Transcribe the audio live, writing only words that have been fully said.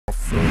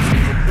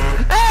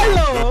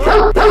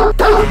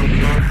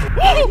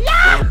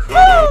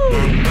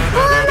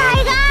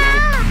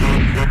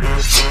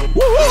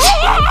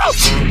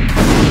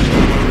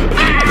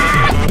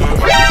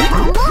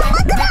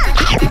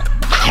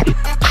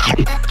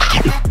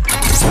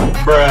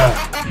Bruh.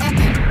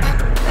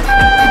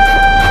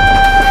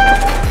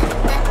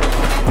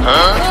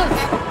 Huh?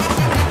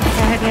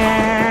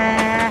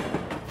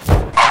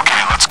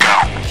 Okay, let's go.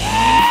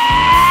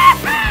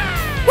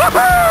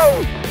 Woohoo!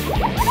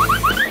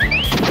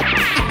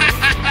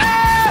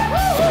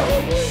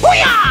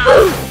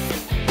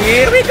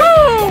 Here we go!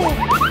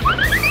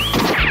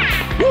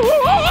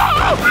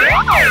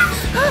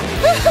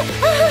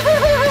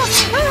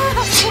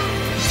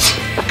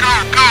 Go,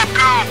 go,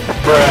 go!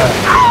 Bruh.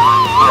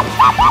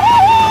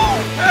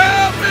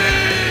 Help me!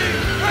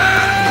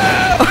 Help!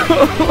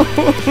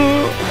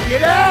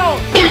 Get out!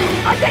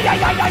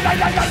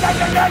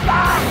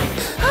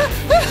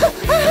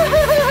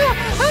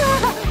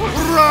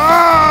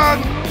 Run!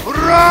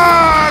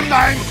 Run!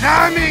 I'm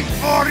coming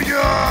for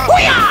you!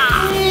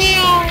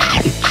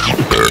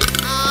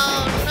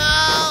 Oh no!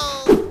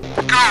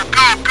 Go,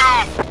 go, go!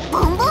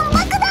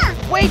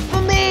 Wait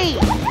for me!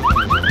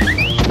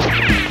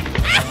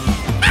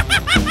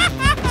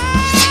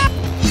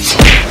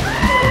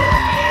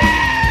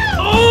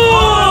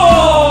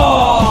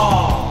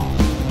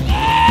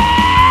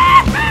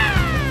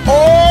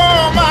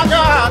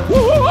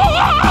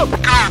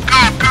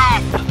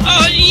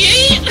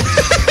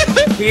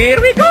 Here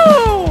we go!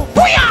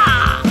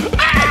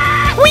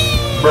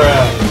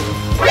 Bruh.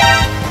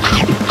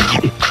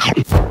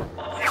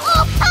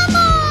 Oh, come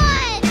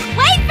on!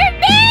 Wait for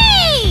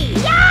me!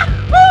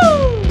 Yahoo!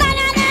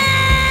 Banana!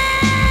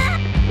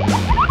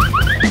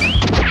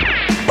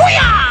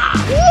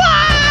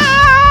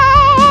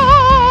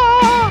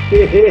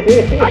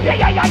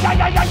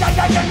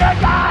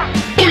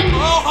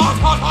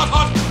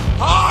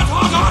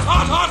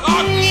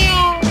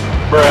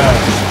 Bruh.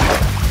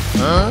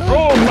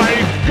 Oh my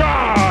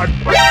God!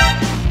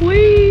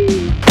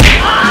 Whee!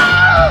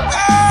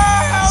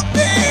 Help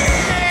me!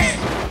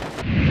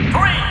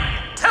 3,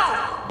 2,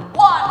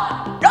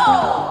 1, go!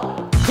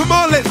 Come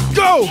on, let's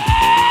go!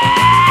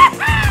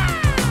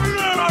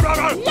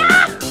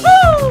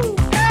 Yahoo!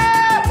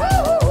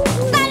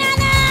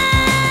 Banana!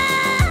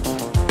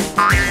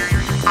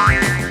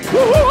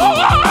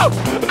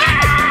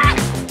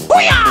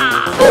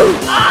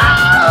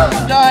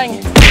 I'm dying.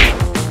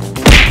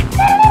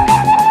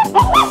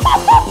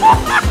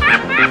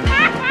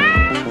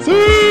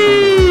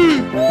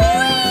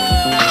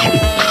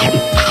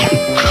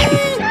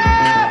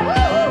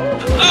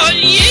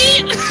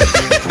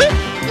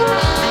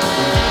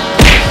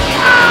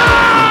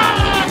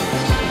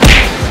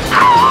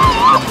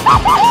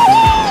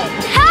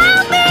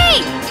 Help me!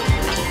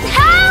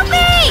 Help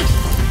me!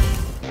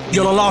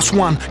 You're the last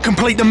one.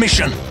 Complete the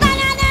mission.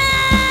 Banana!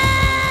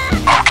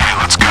 Okay,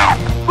 let's go.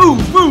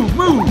 Move, move,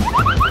 move.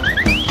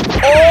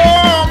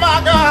 Oh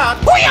my God!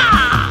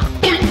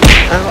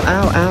 Ow,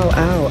 ow, ow,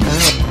 ow, ow.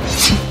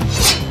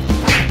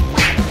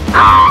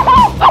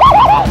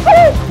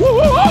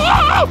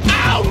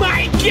 Oh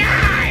my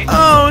God!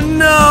 Oh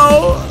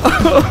no!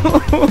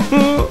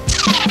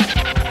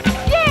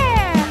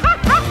 Yeah!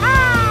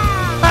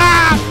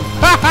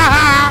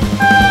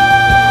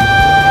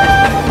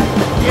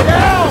 Get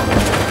out!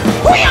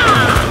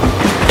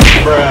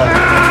 Bruh.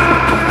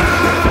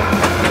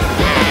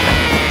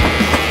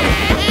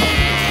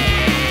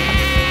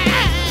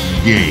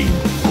 Game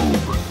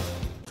over.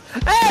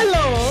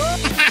 Hello!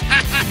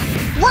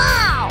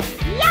 Wow!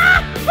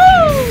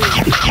 Yahoo!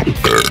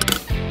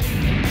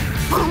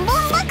 Boom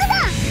boom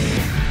bakada!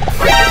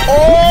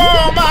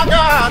 Oh my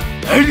God!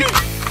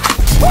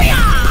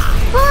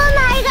 Oh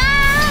my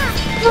God!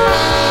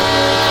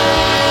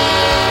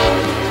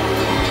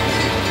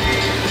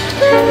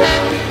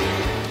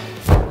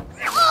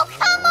 Oh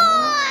come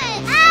on!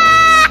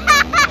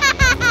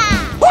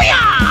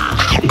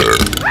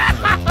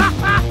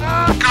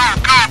 Go,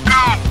 go,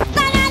 go!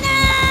 Banana!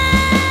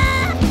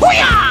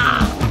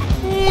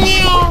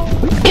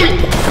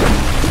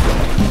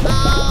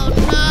 Oh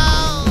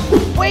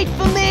no! Wait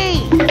for me!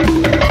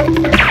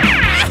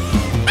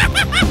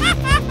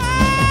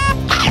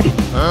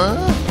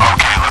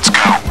 Okay, let's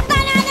go.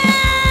 Banana!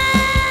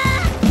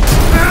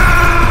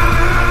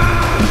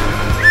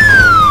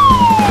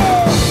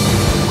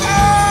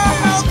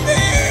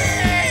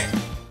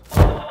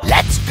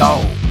 Let's go!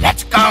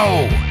 Let's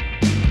go!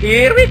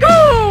 Here we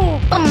go!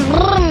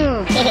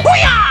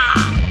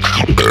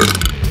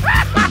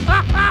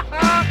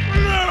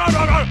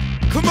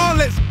 Come on,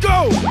 let's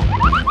go!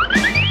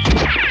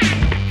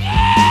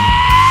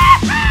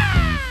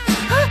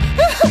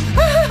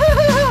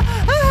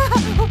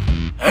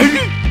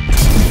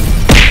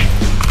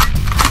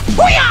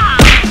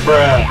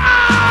 Bruh.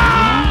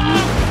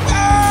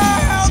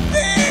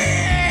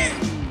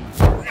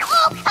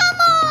 Oh come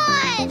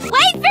on!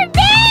 Wait for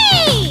me!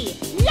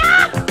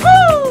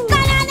 Yahoo!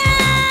 Banana!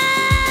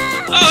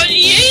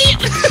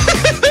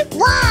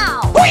 Wow!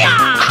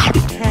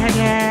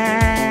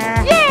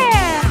 Yeah!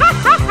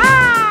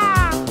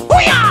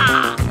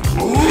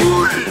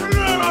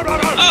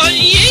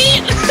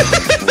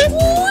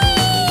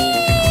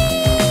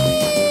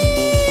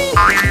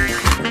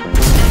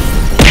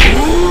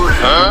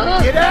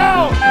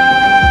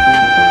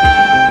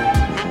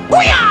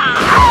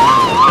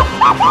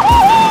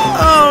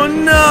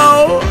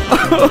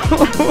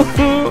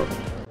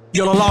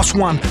 You're the last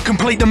one.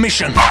 Complete the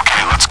mission.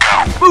 Okay, let's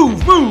go.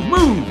 Move, move,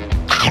 move.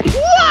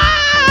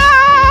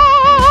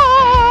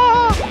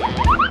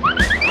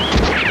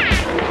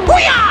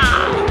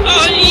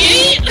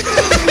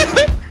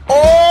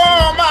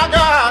 Oh my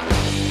God!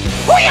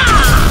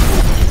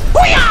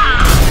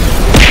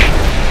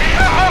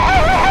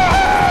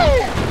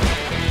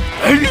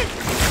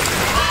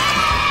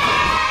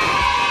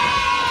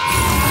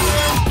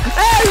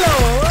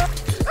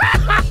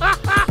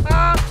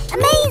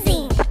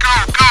 Amazing!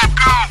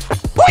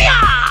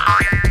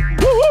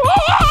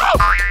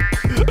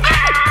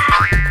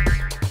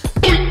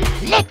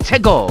 Let's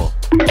go!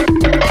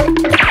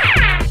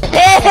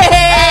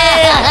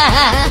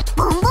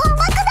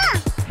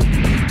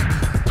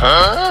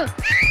 Huh?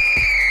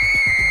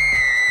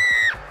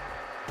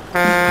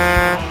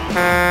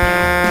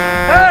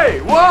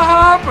 Hey, what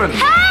happened?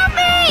 Help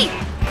me!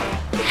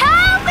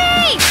 Help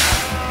me!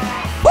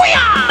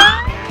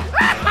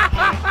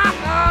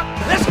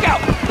 Let's go!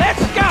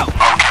 Let's go!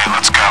 Okay,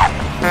 let's go.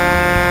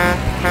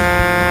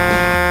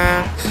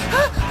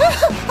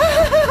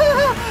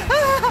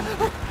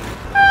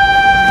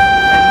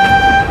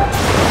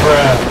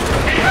 Bruh.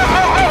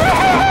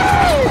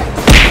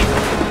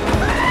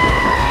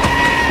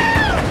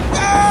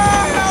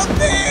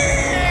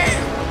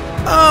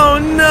 Oh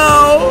no!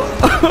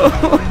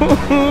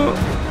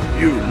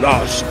 You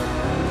lost.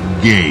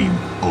 Game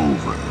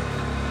over.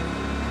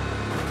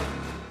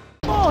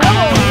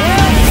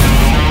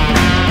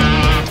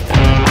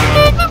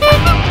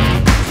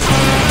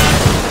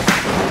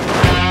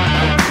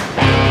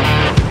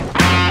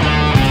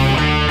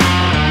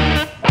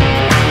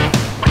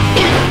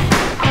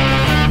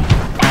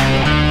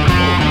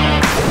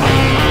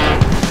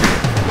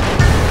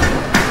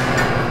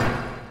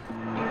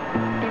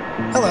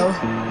 Hello.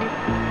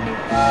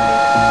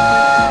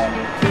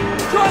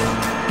 Just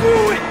do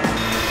it!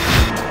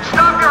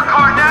 Stop your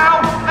car now!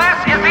 This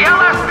is the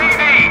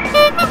LSPD!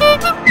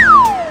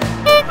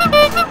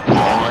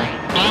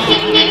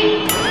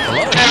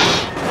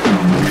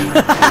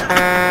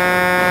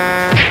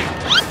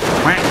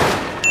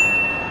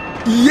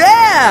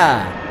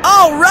 Yeah!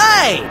 All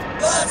right!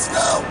 Let's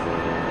go!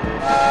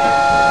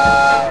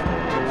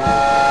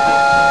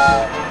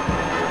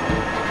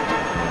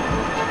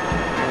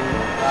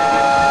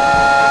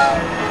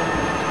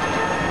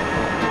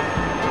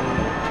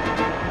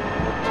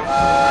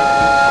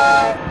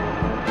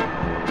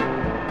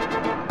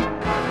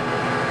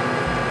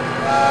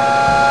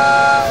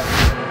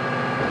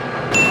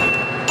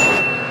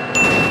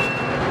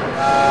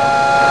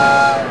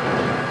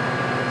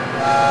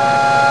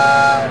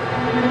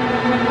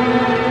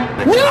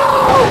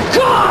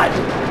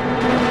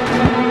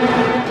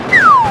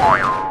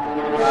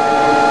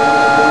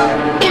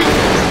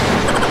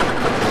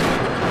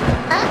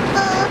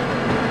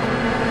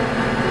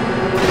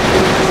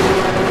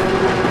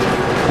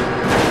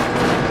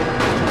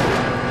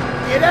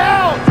 Get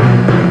out!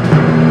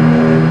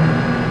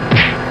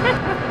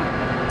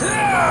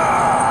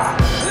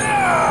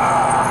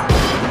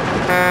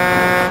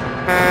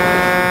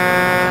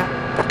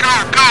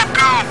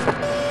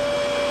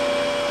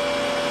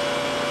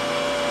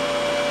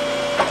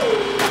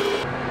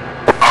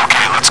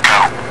 Okay, let's go.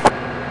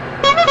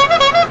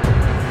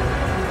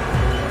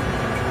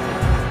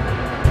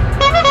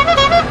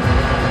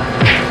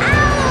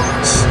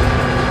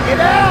 Get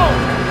out!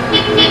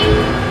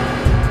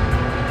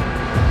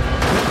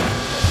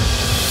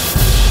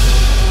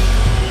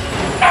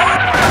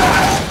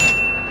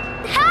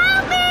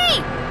 Help me!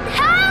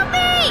 Help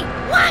me!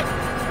 What?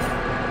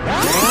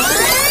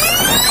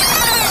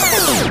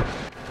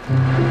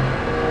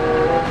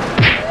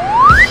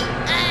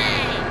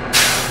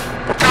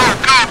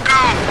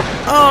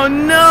 Oh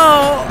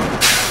no!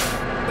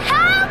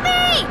 Help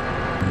me!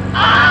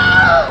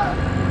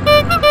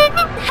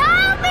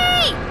 Help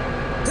me!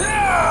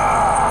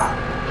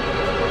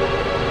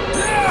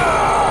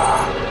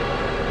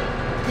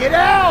 Get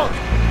out!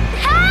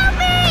 Help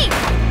me!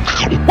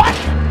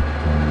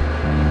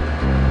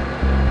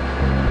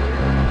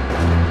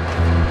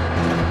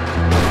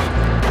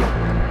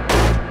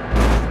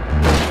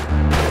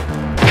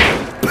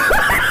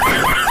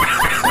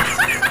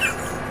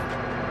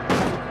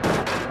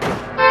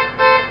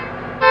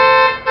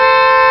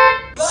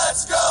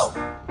 Let's go!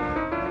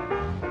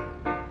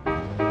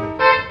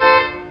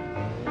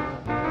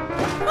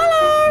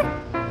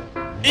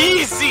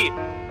 Easy!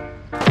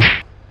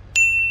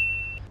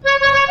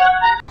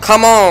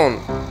 Come on!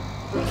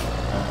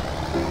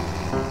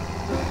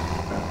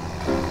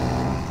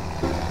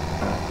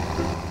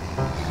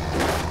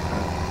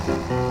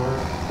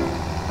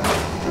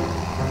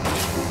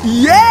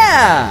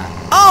 Yeah!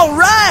 All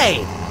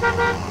right!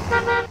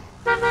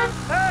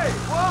 Hey,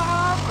 what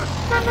happened?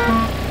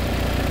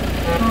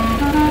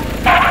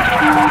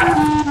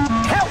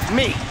 Help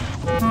me!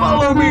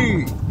 Follow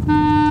me.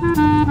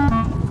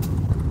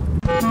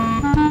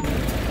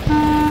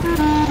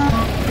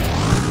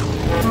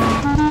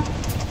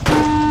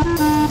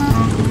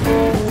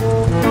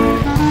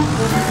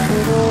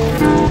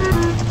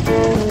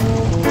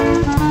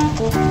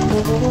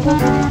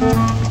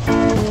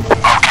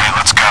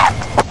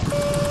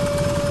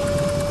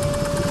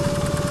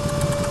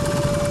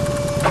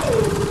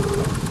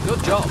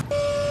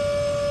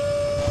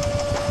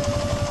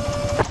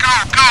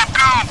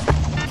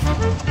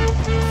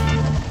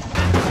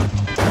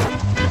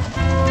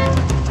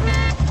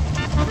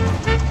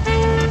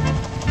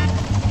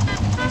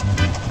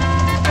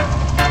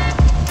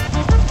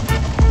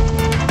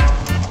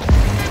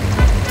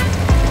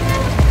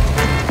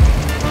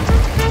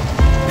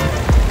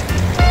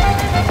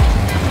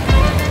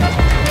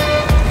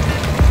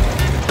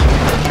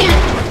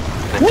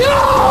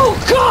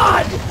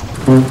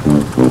 Oh,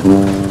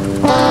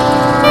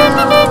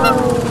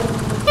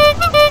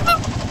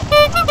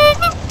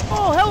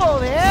 hello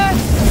there.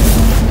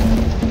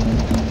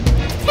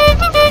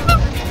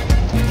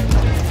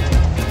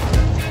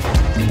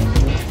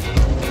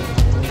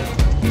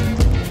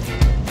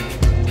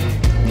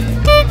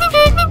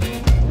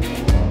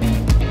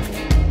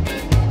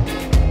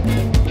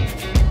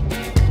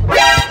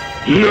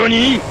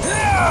 NANI?!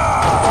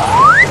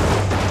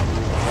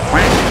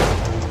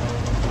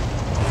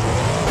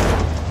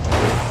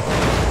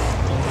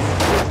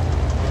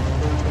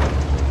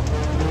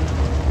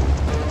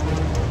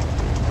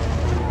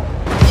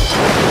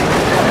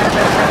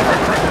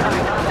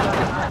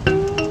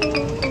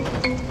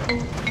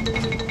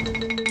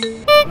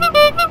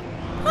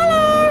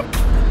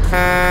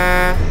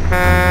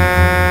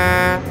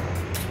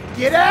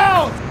 Get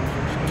out!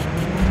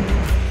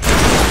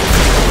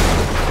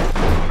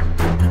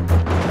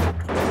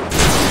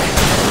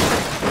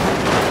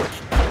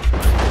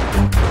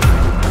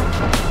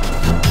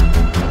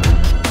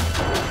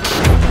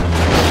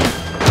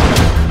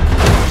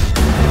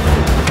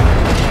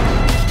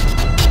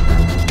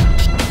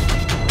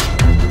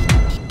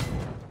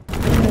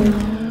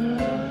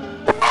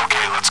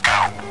 Okay, let's go.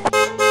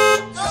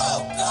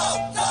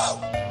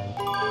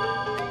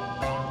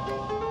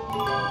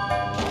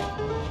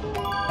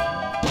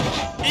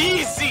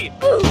 Easy!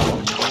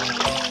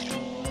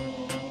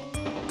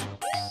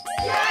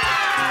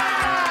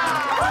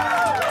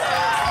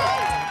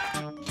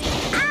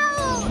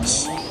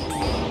 Ouch!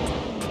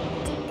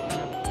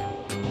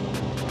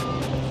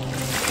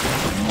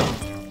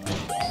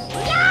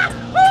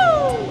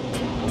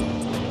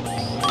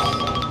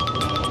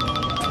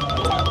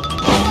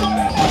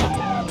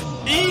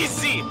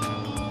 Easy!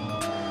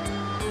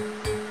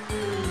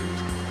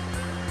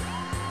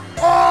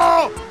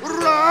 Oh,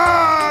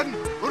 run!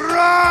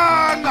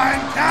 Run!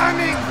 I'm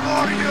coming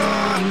for you!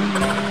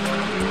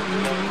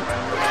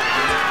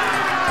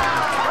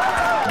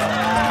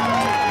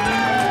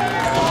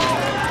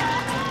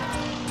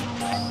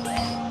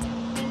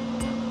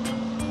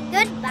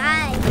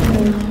 Goodbye.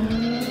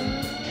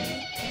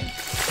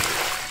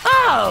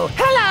 Oh,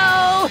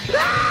 hello!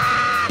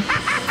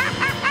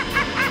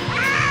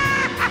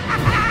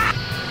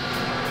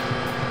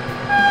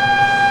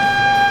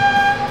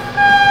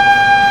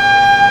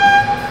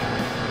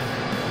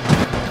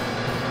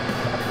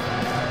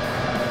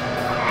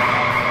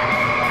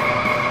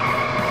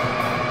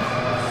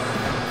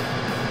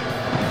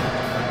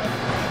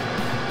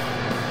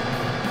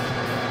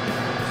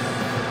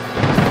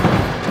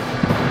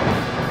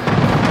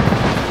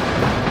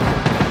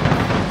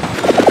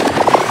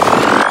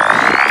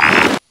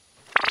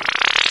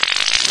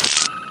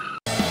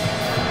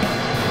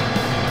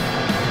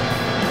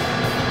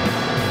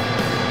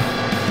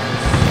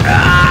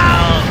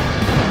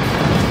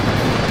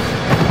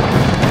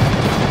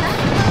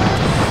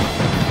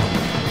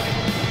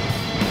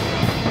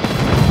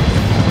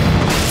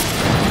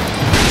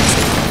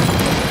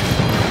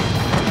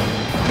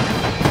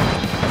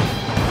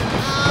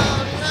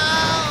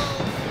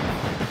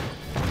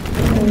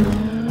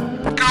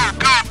 Go,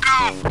 go, go!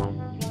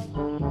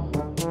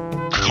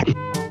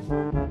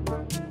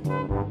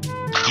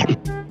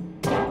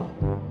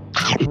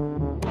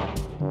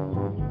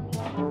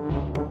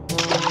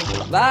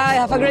 Bye,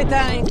 have a great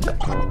time.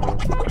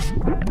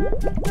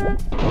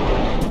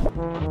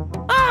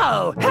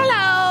 Oh,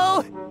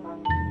 hello!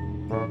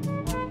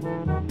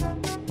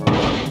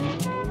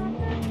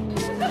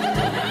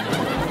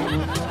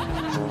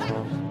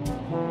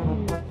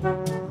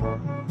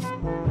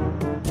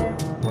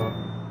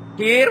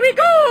 Here we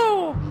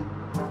go!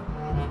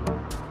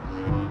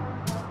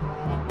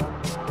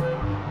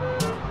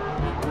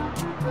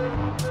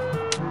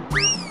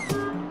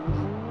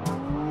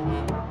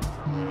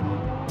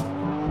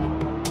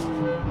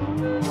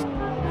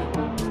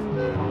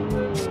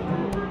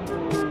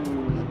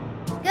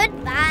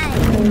 Goodbye.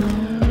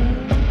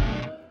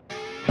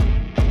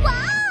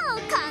 Wow!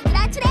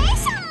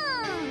 Congratulations!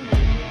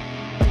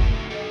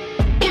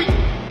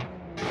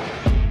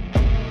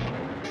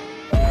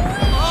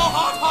 Oh,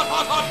 hot, hot,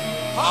 hot, hot!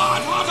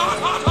 Hot, hot!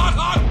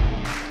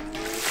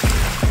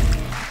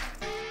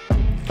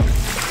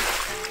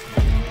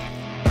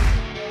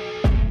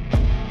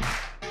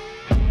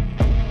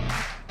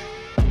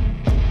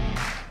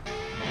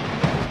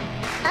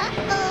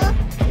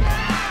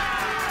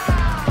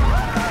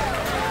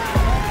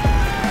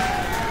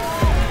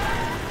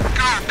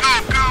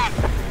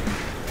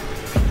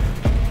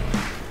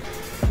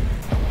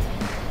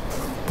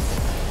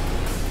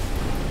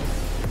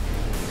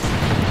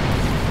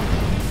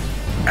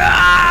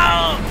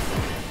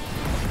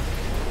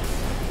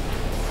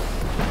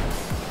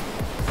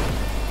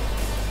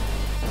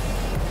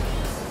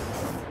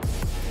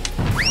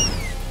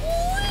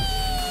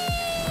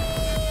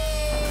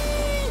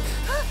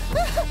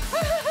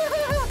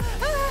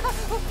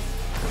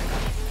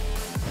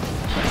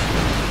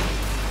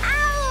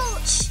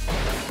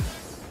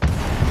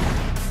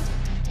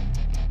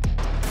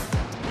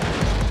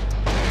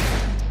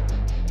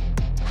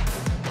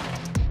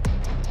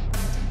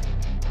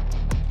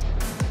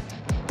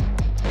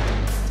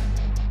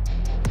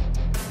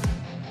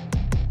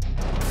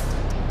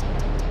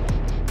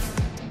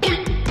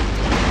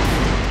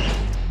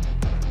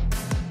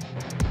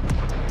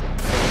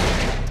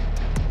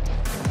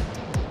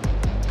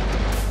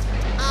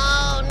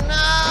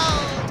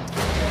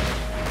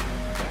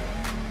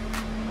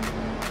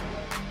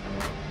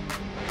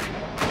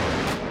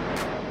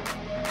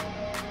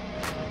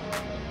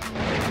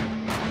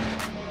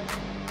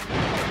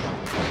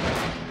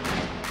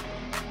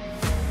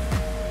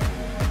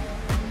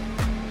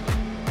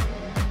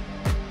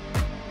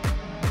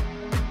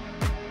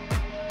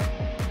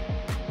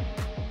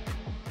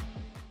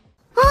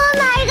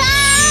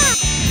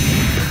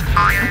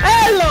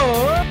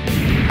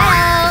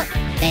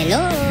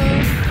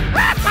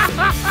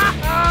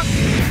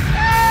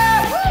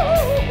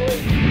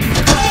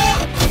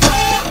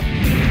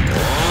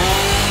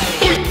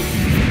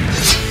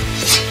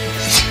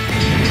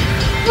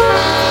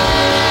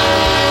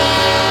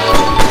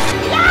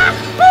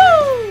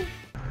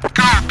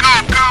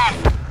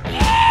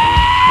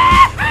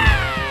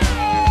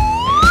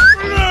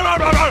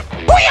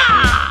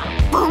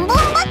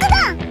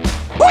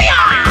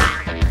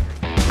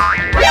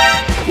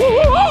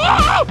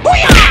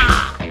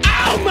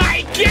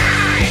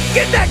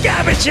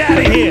 get you out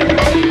of here!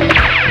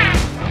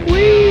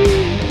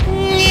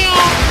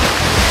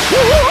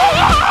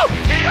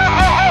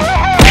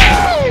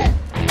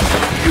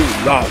 You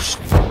lost.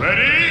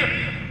 Ready?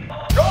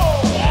 Go!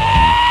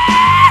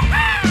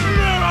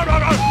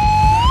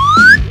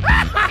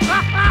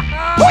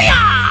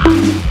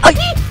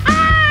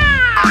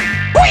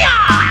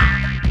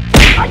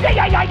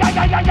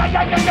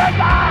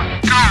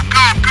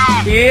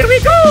 Here we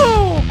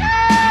go!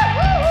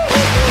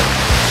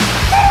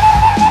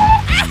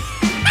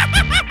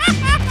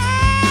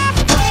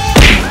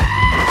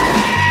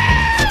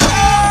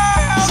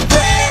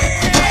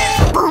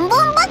 Boom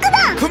boom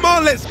bakada! Come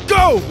on, let's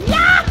go!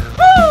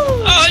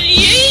 Oh,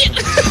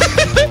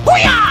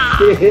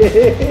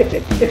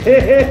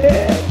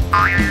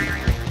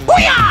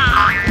 yeah!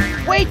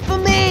 Wait for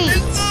me!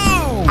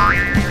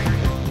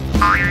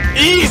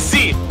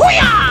 Easy! Go,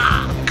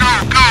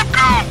 go,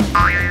 go!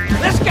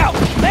 Let's go!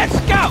 Let's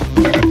go!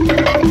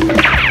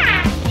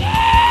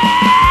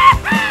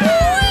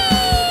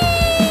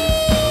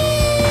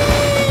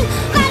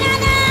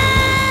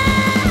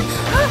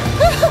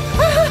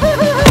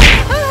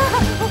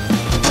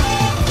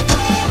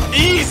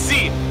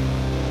 Easy!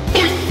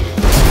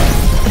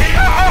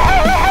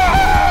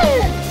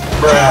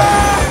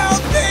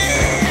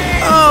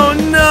 Oh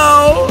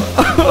no!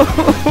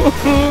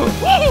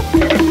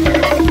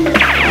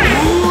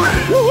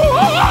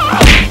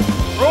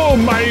 Oh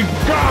my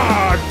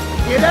God!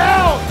 Get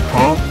out!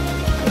 Huh?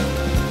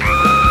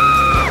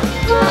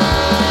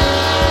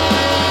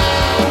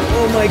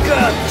 Oh my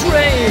god,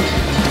 train!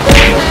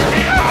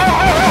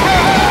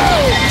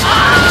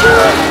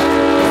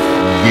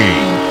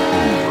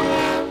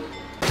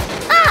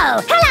 Oh,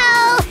 hello!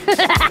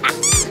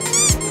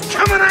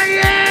 Come on,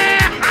 yeah!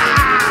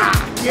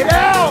 Get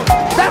out!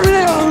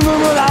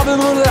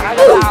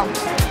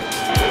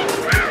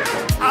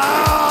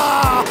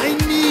 Ah, I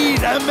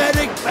need a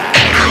medic bag!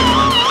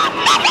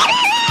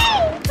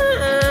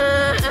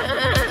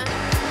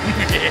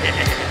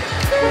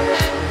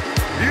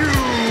 You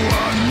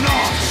are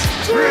not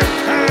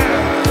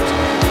prepared!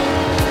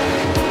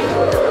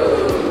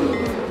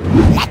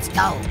 Let's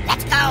go!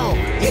 Let's go!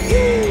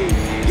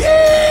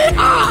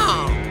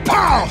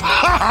 Pow!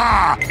 Ha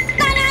ha!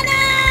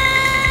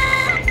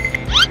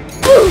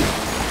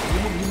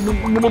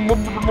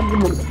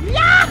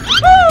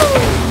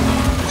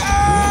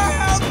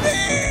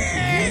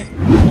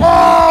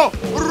 Oh!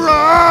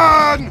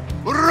 Run!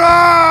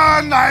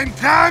 Run! I'm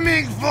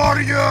coming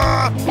for you!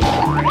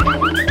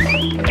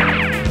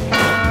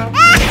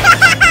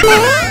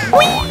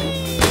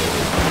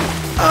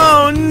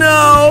 Oh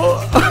no!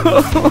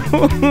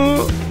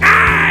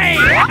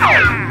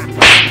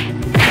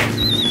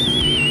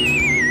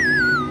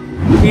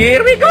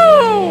 Here we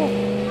go!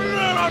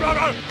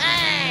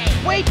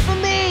 Wait for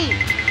me!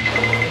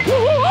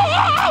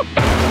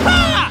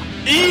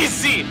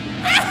 Easy!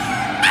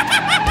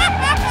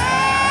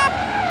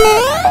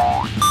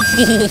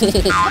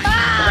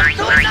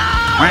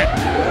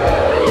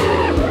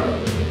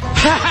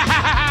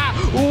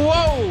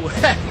 Whoa!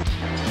 Hey,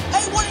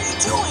 what are you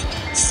doing?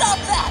 Stop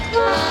that!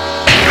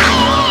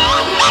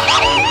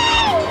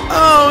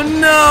 Oh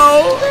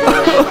no!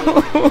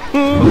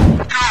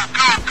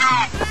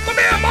 Come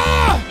here, Ma!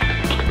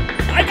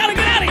 I gotta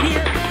get out of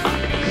here!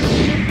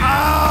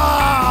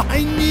 Ah! I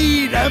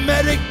need a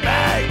medic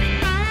bag!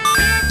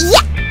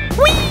 Yeah!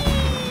 Whee!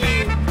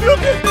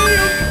 Look at me,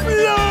 I'm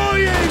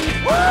flying!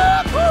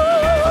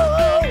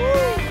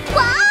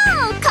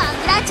 Wow!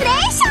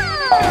 Congratulations!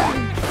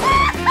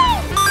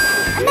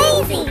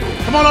 Amazing!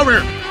 Come on over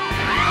here!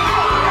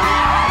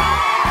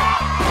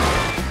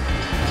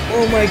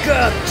 Oh my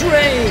god,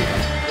 train!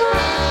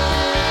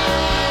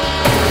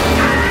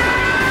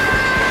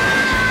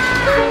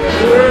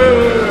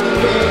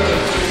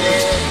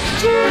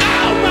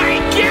 Oh my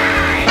God!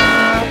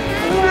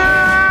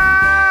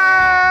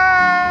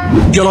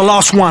 You're the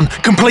last one.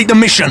 Complete the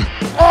mission.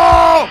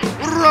 Oh!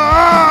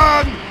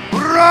 Run!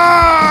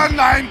 Run!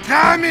 I'm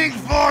coming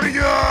for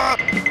you!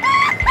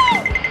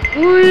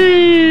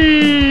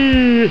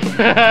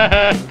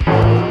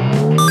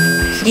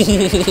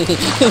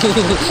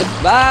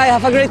 Bye,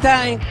 have a great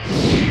time!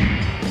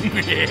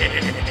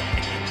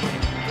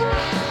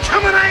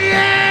 Come on,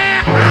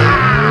 yeah!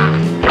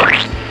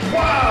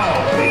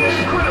 Wow!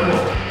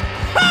 Incredible!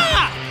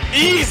 Ha!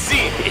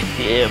 Easy!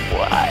 Yeah,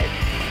 boy!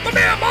 Come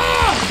here,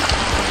 Mom!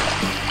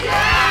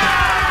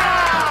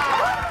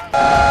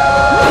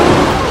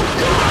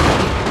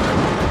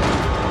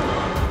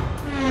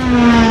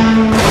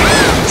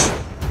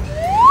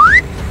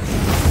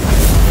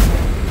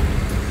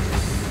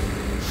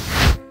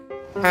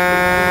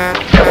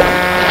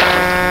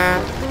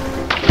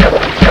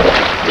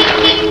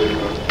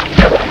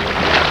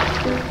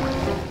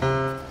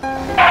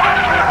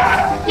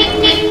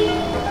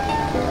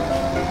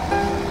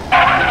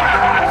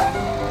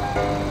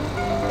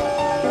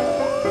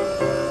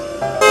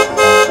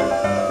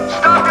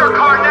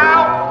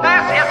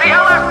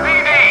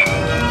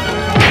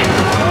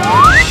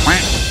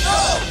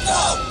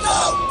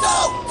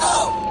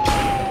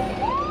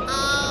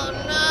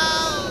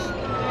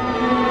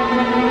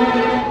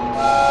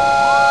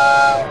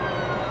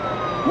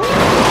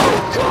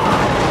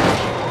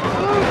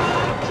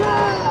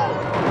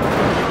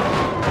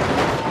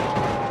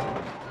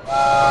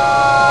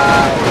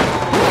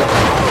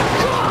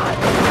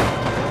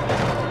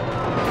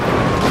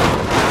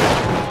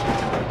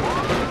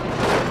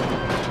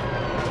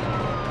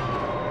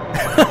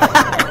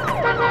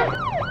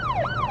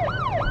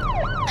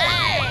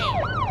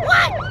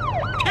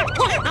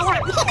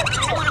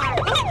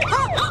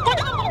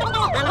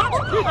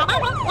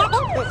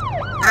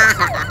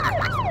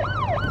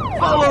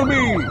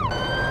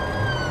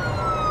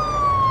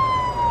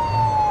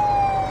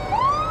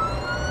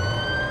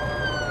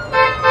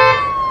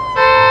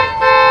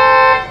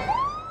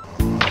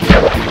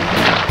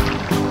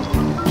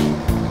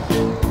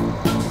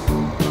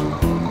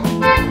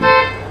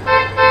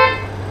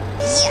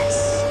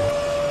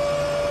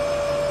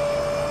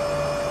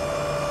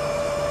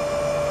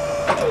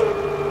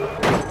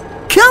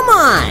 Come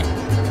on!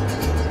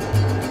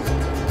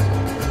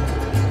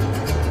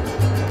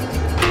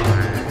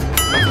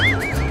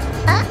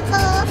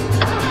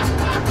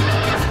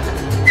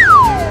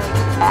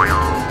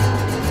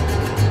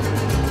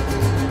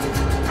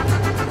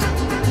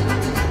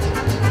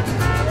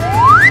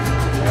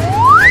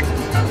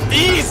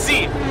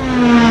 Easy!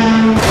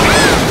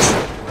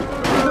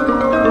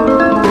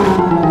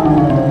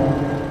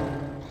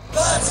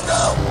 Let's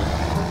go!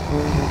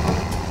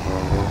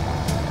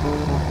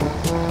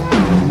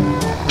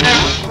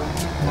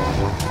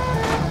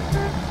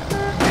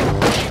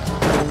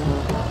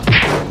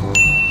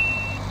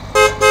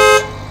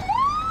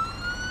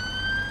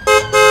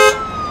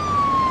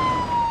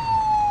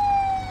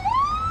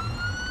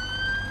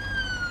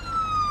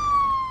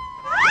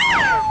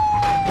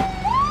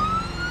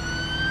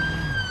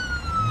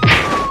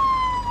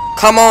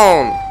 Come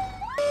on!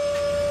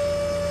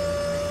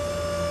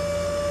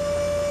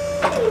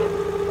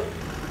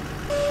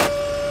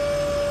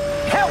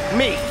 Help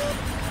me!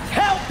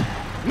 Help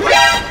me!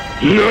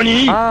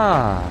 NANI?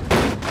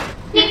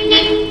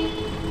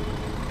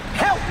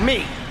 Help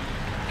me!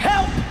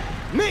 Help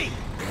me!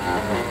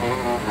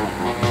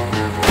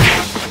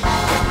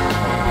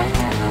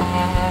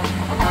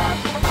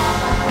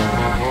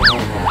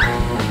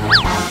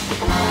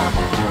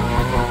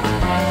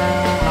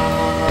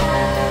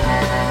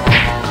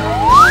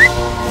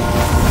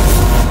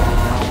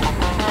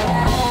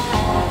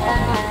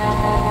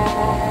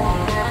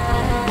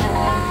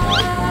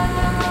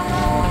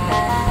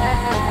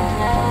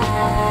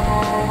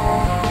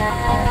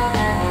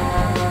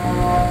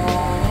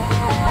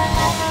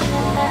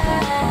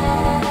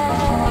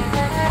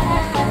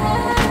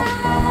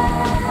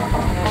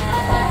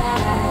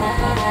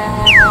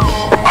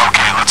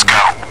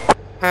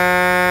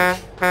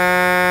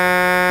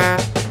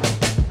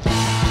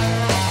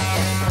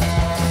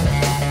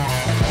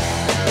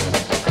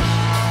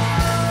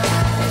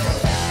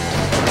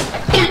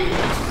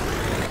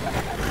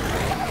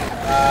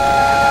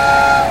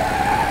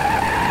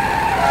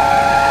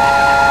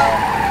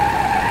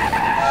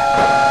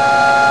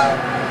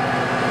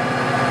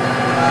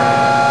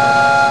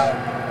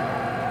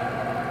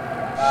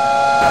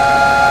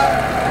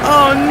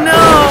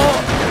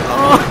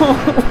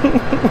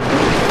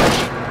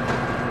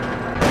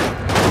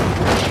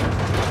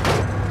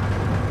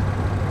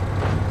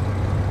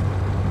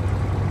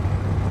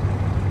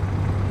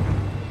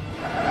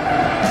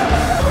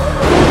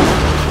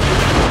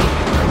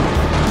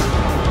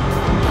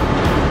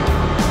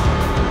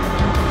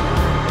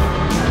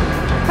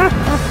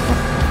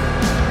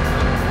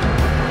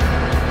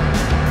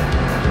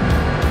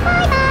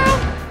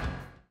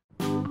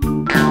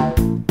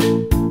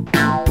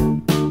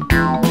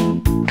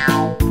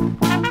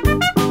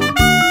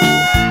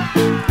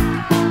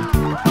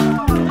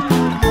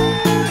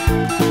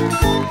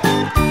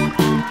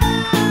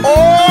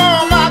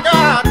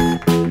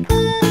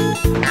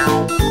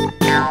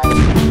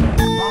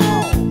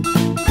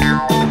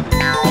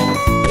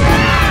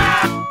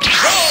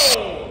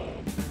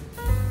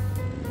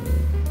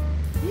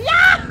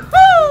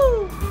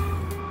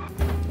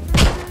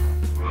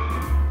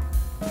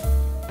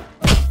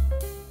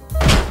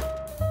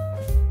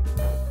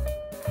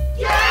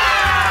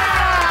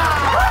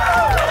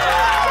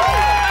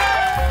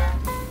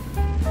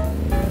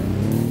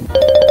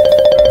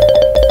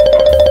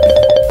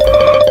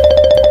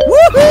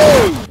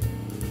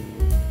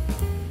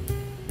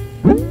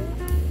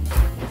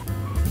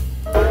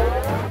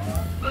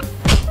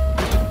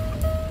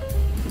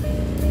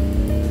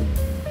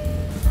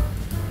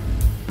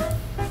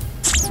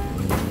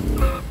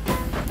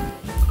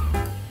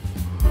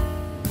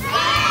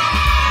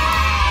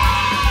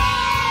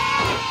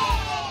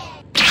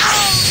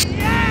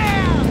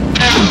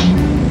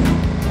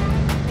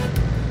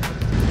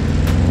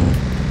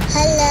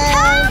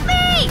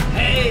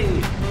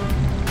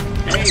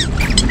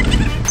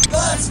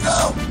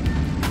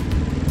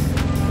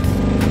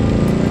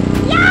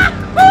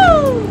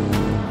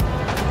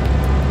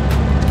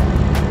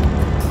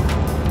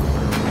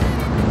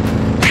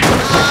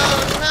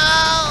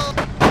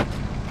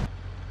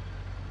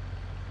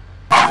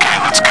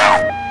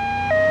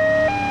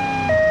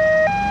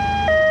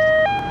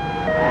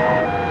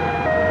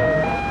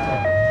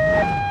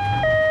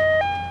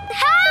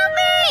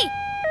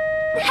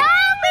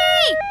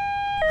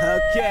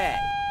 Okay.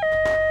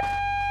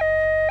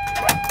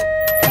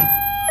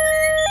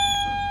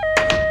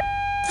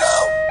 Go!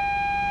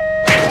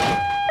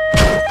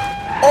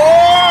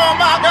 Oh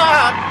my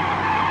God!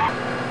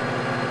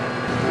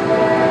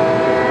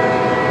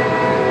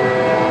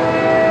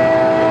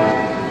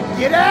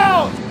 Get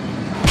out!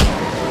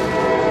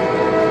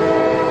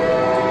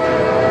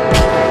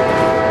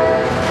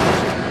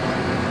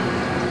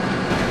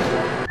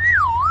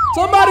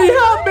 Somebody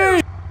help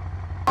me!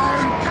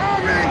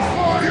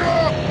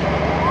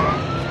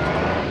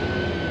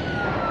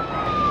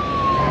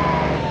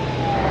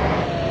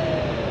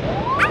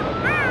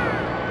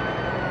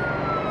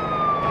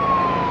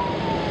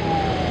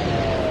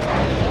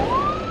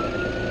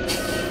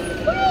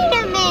 Wait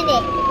a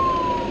minute.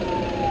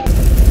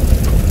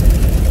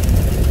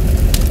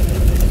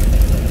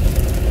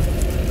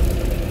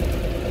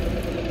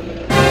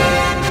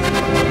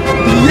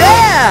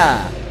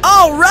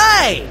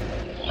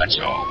 Let's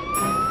go.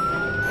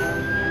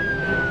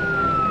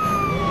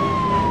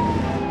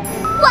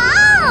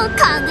 Wow!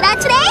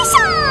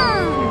 Congratulations!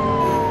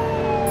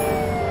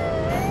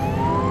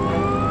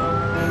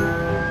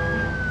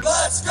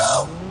 Let's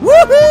go!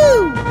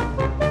 Woohoo!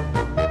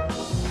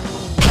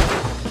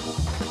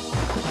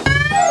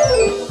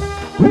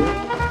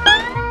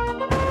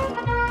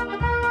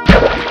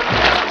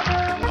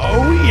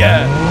 Oh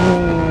yeah!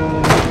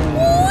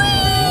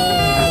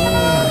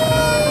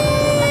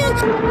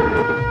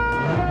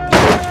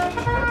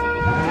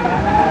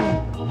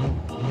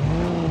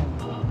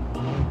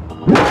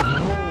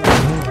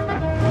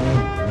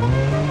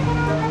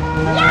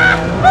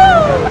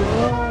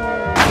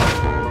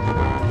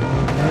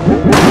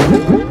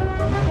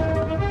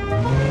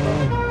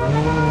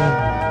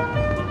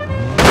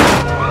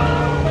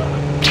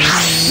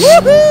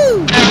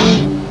 Woohoo!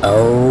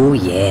 Oh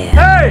yeah.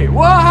 Hey,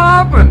 what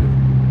happened?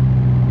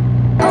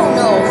 Oh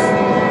no.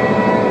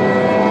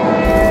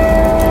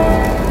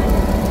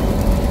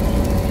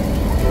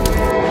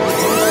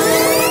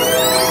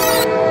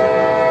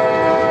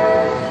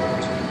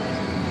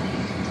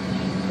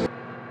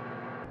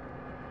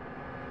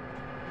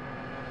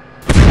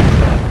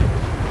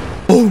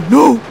 Oh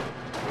no!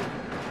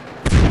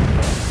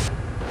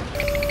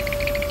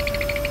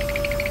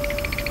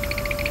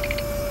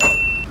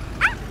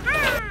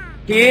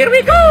 Here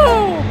we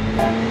go!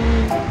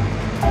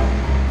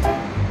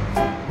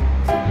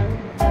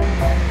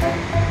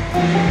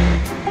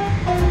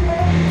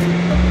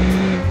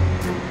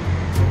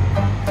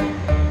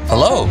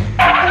 Hello?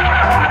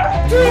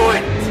 Do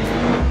it!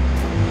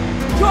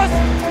 Just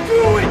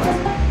do it!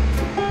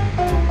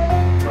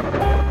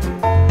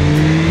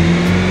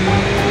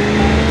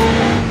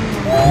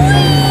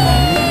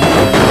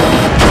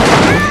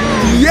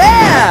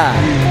 Yeah!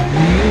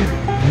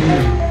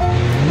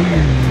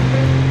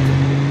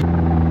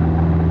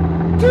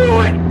 Do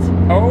it!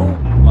 Oh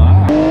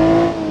my.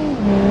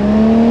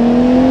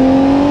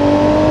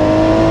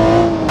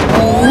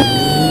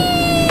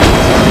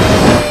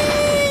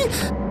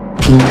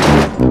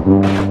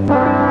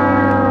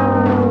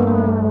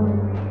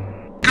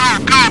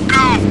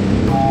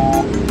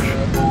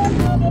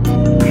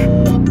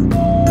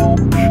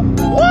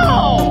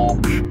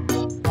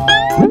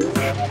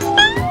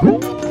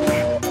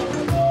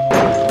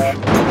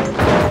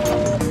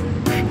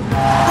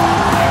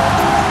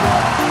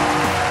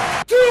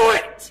 Do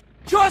it!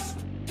 Just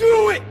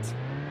do it!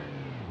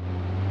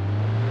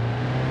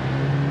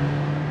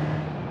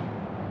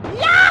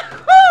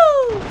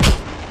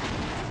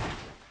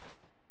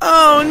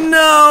 Oh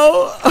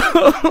no!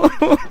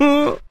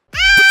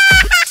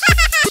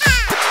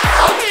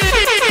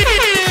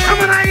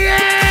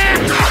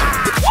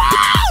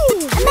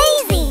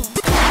 Amazing!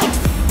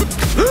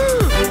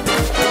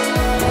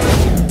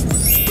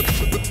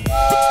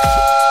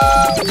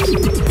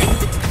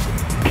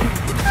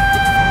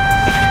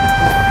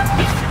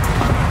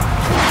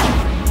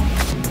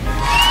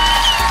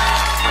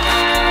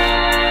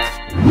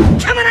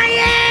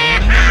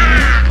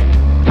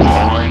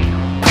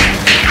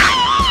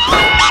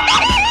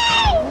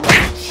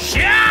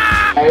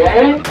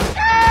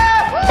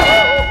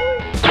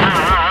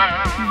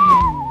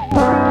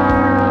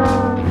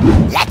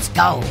 Let's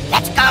go!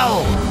 Let's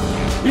go!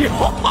 Do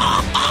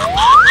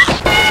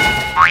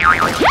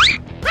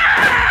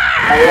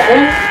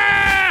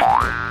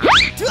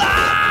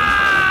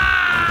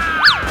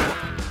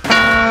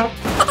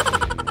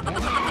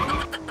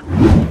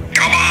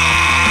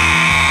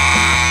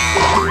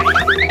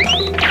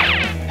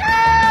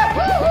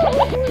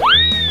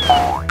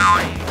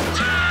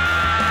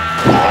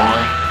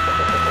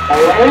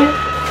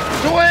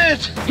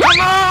it! Come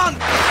on!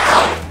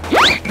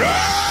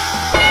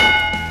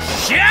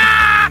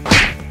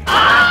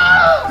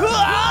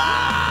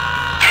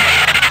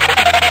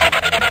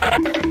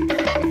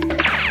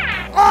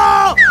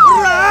 Oh!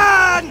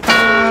 Run!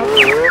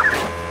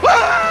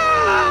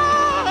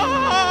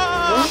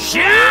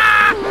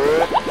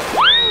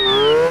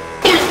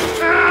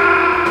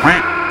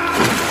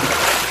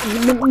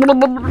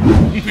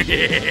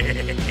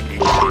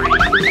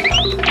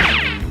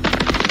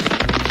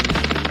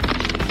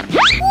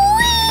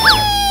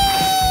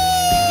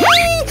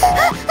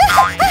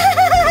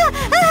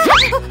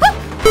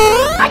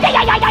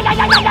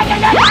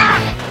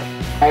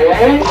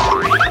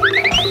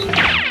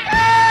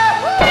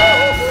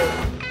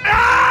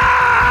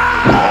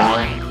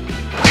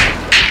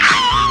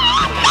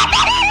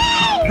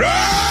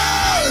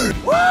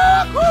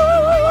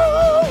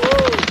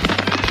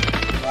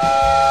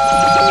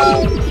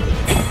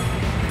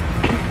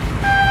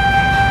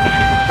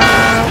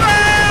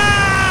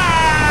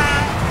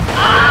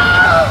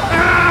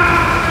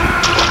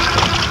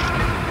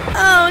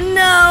 Oh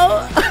no!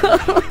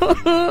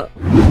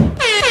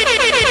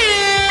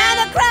 And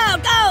the crowd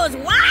goes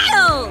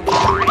wild!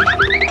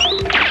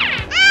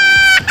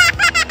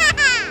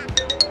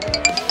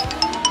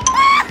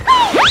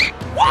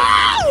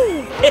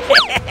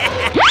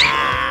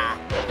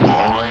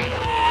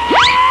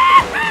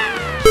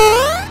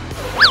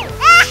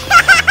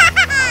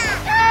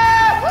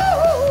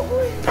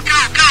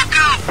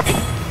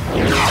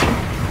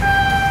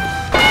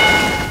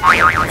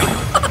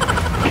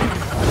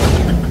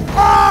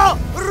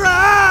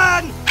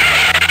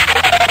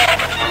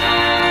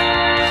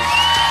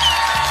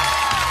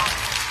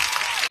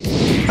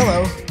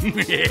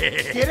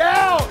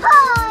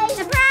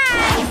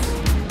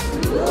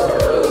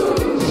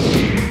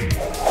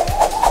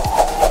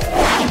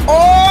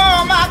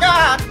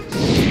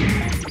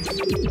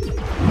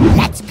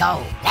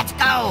 go. Let's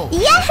go.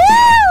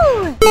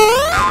 Yahoo!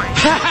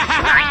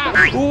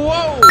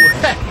 Whoa!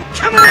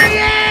 Come on,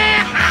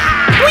 yeah!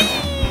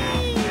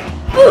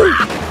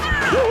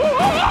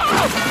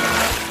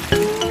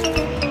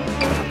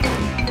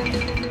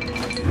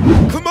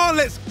 Come on,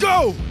 let's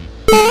go!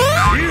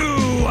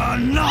 You are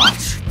not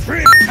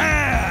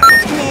prepared!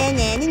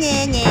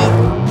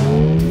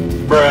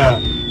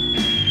 Bruh.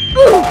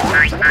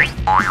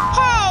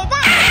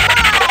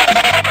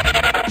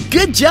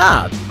 Good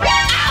job!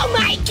 Oh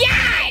my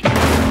god!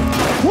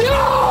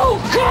 No,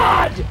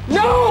 God!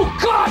 No,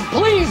 God,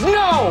 please,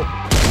 no!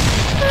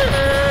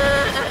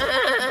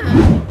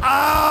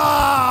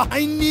 Ah!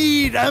 I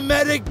need a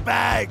medic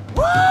bag!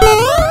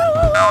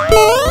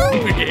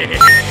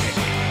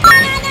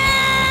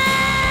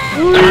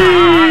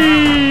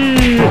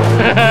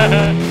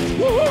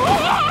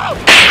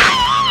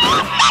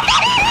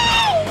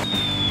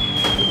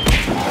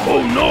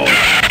 Oh no!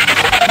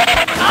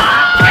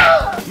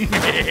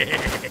 Hey,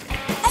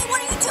 what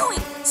are you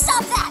doing?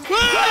 Stop that!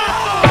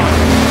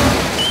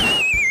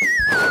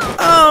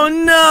 Oh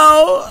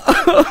no!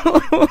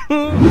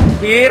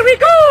 Here we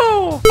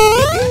go!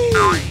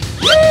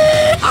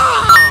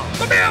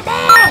 Come here,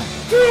 boy!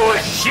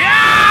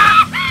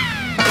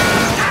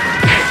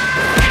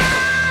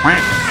 Oh,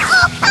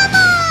 come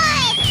on!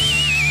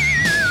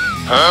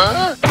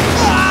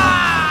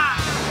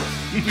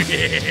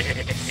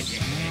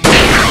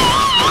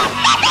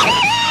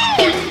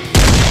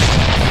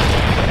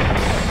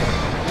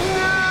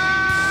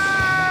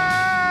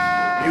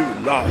 You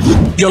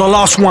lost. You're the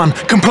last one.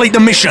 Complete the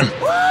mission.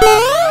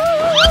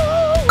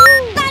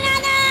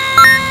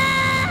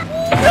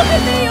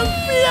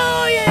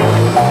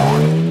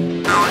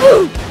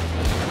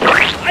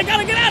 I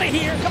gotta get out of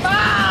here! Come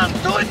on,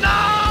 do it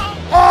now!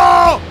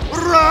 Oh!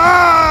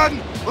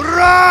 Run!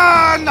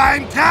 Run!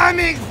 I'm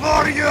coming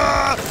for you!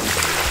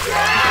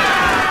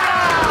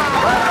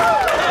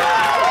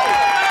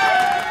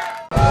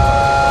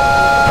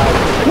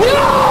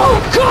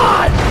 No,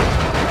 God!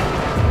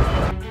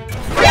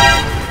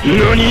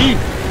 Nani?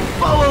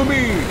 Follow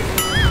me!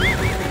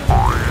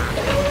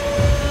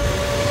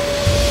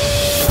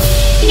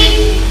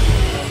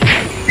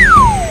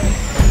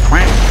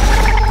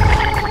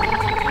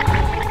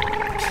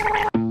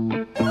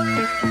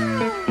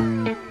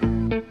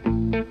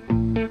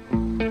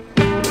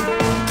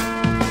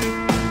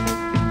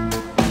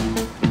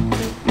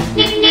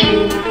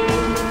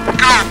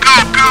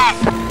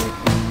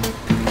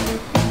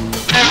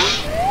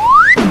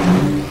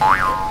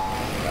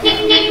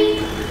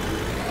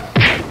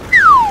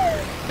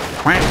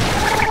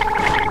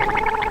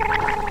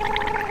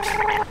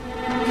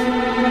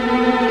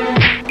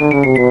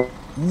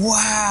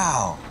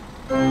 Wow!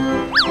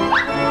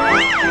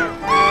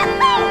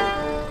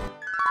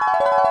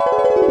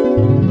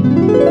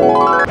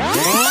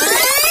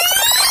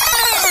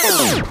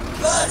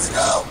 Let's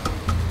go!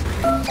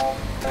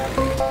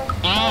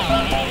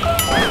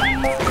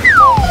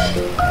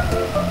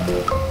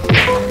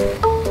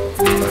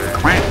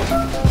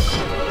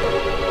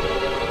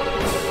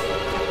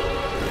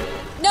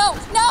 No,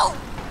 no!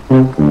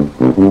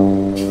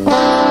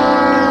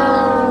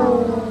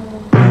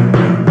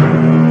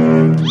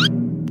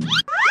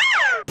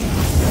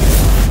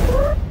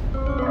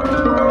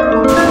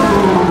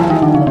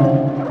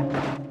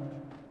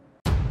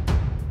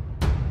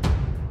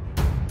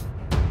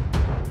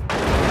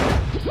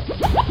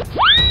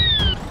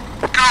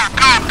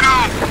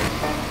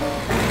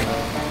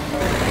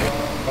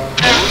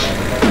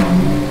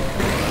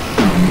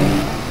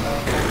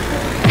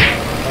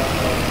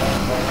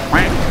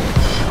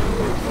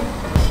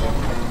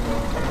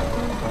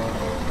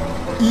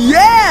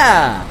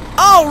 Yeah!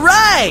 All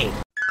right!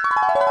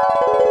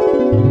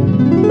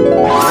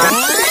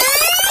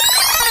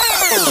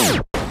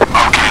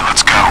 Okay,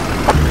 let's go.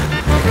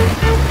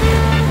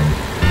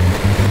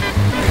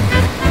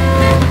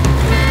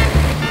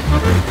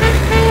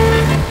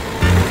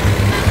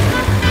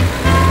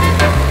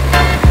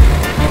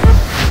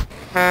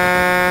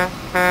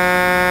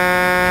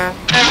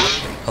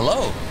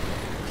 Hello?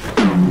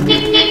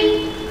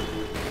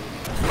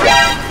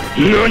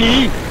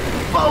 Nani?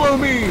 Follow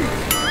me!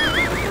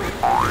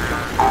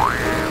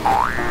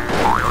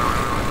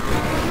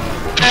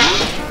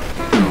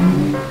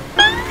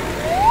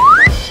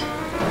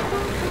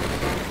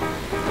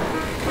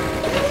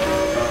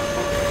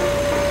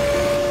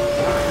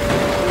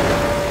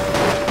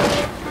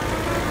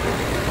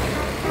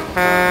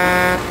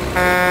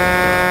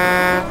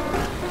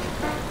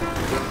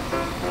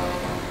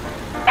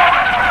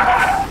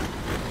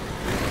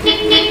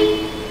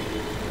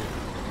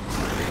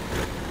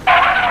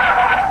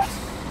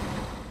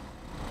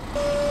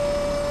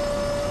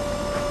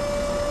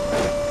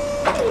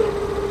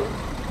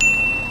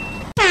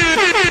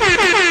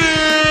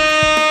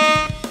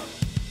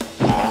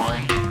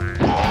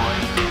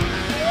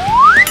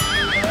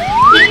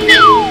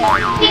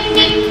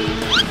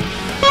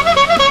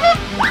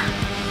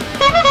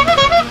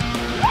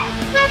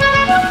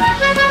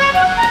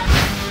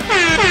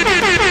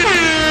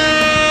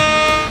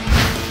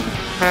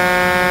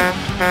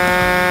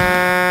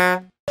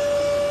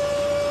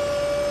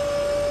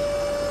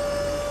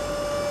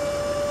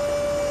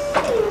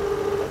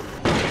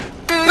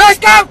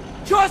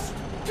 Just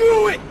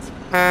do it!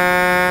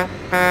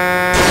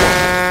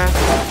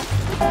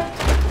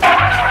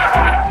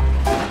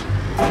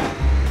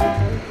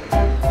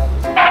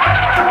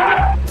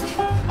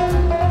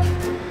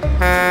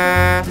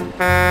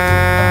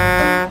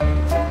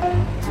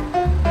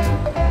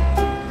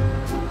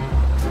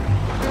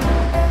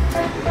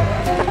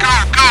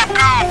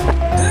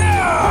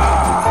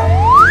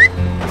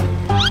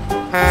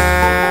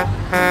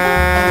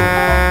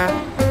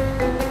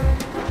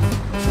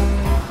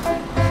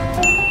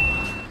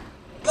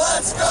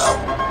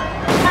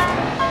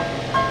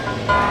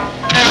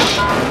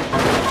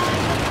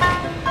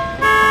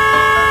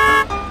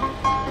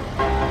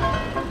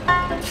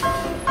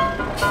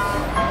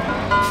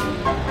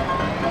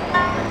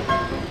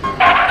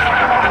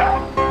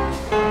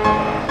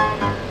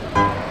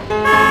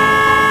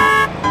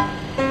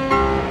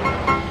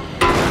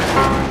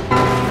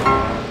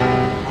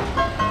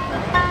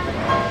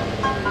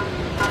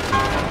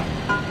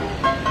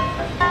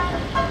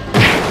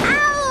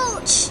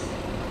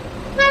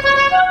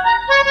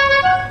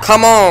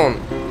 Come on!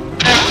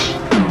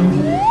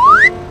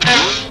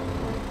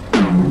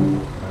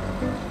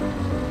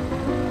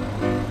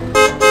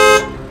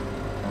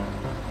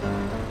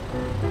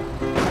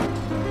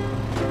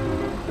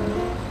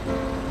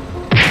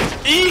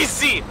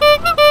 Easy!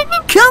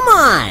 Come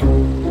on!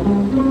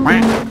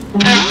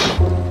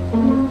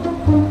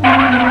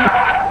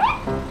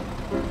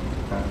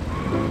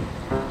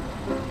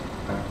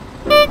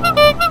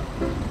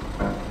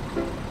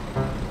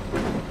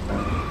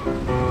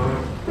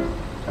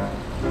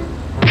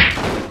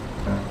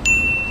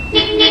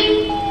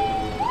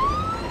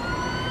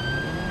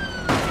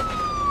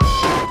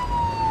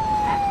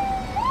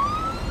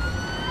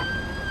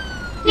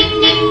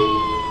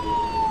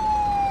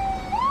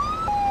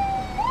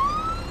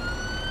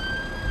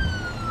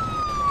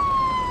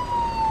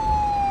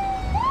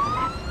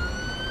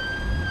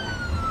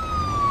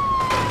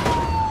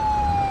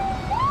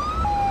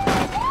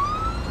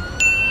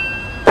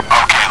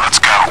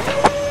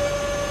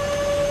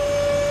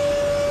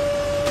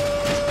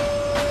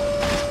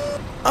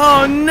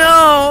 Oh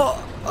no!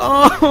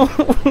 Oh!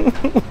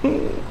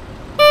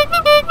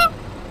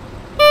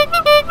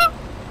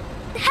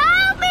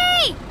 Help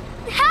me!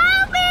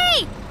 Help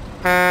me!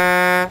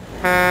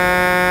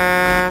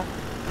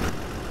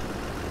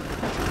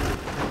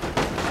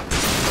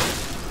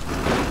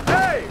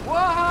 Hey,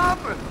 what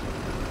happened?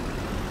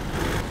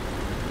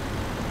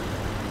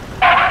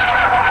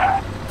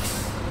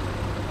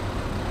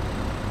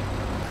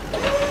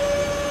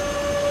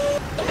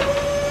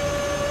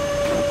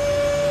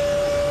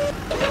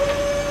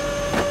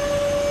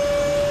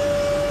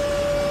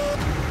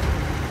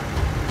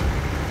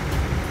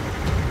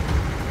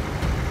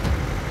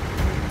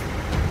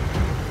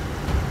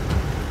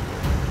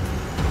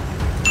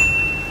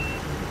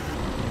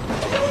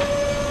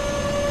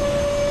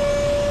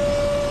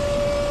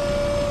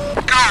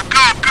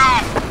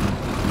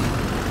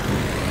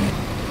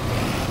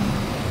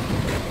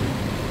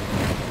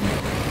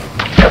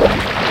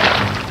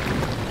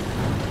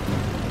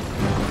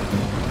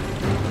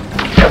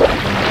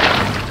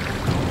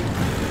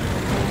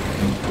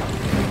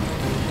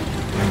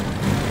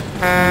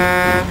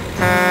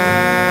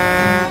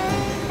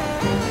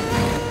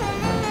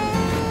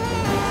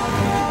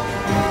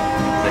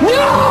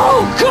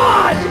 No!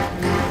 God!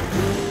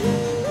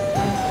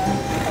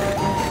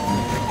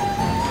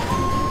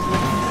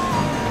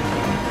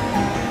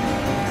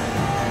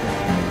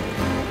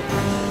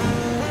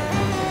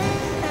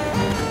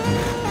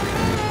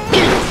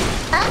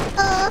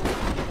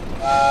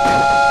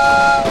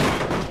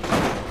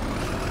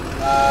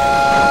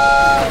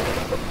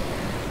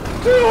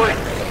 Do it!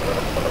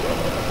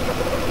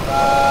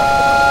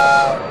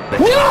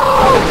 No!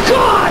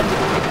 God!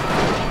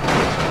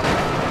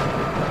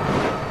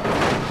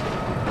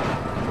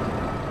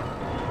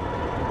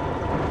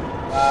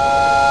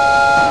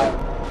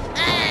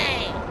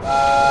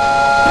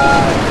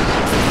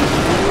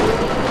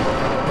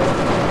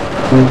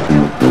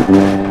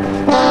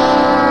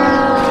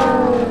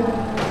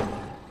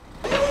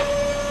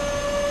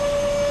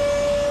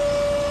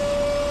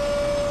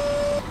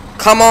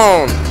 Come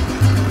on!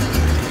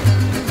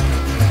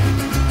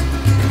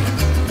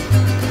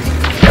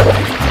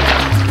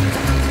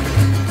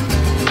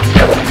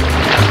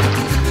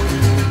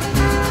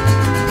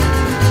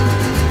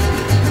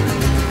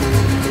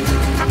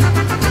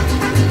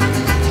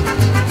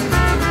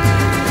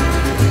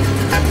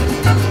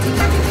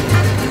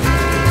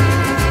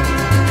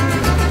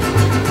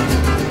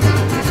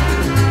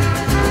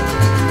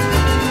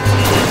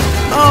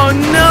 Oh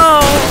no!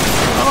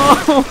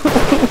 Oh.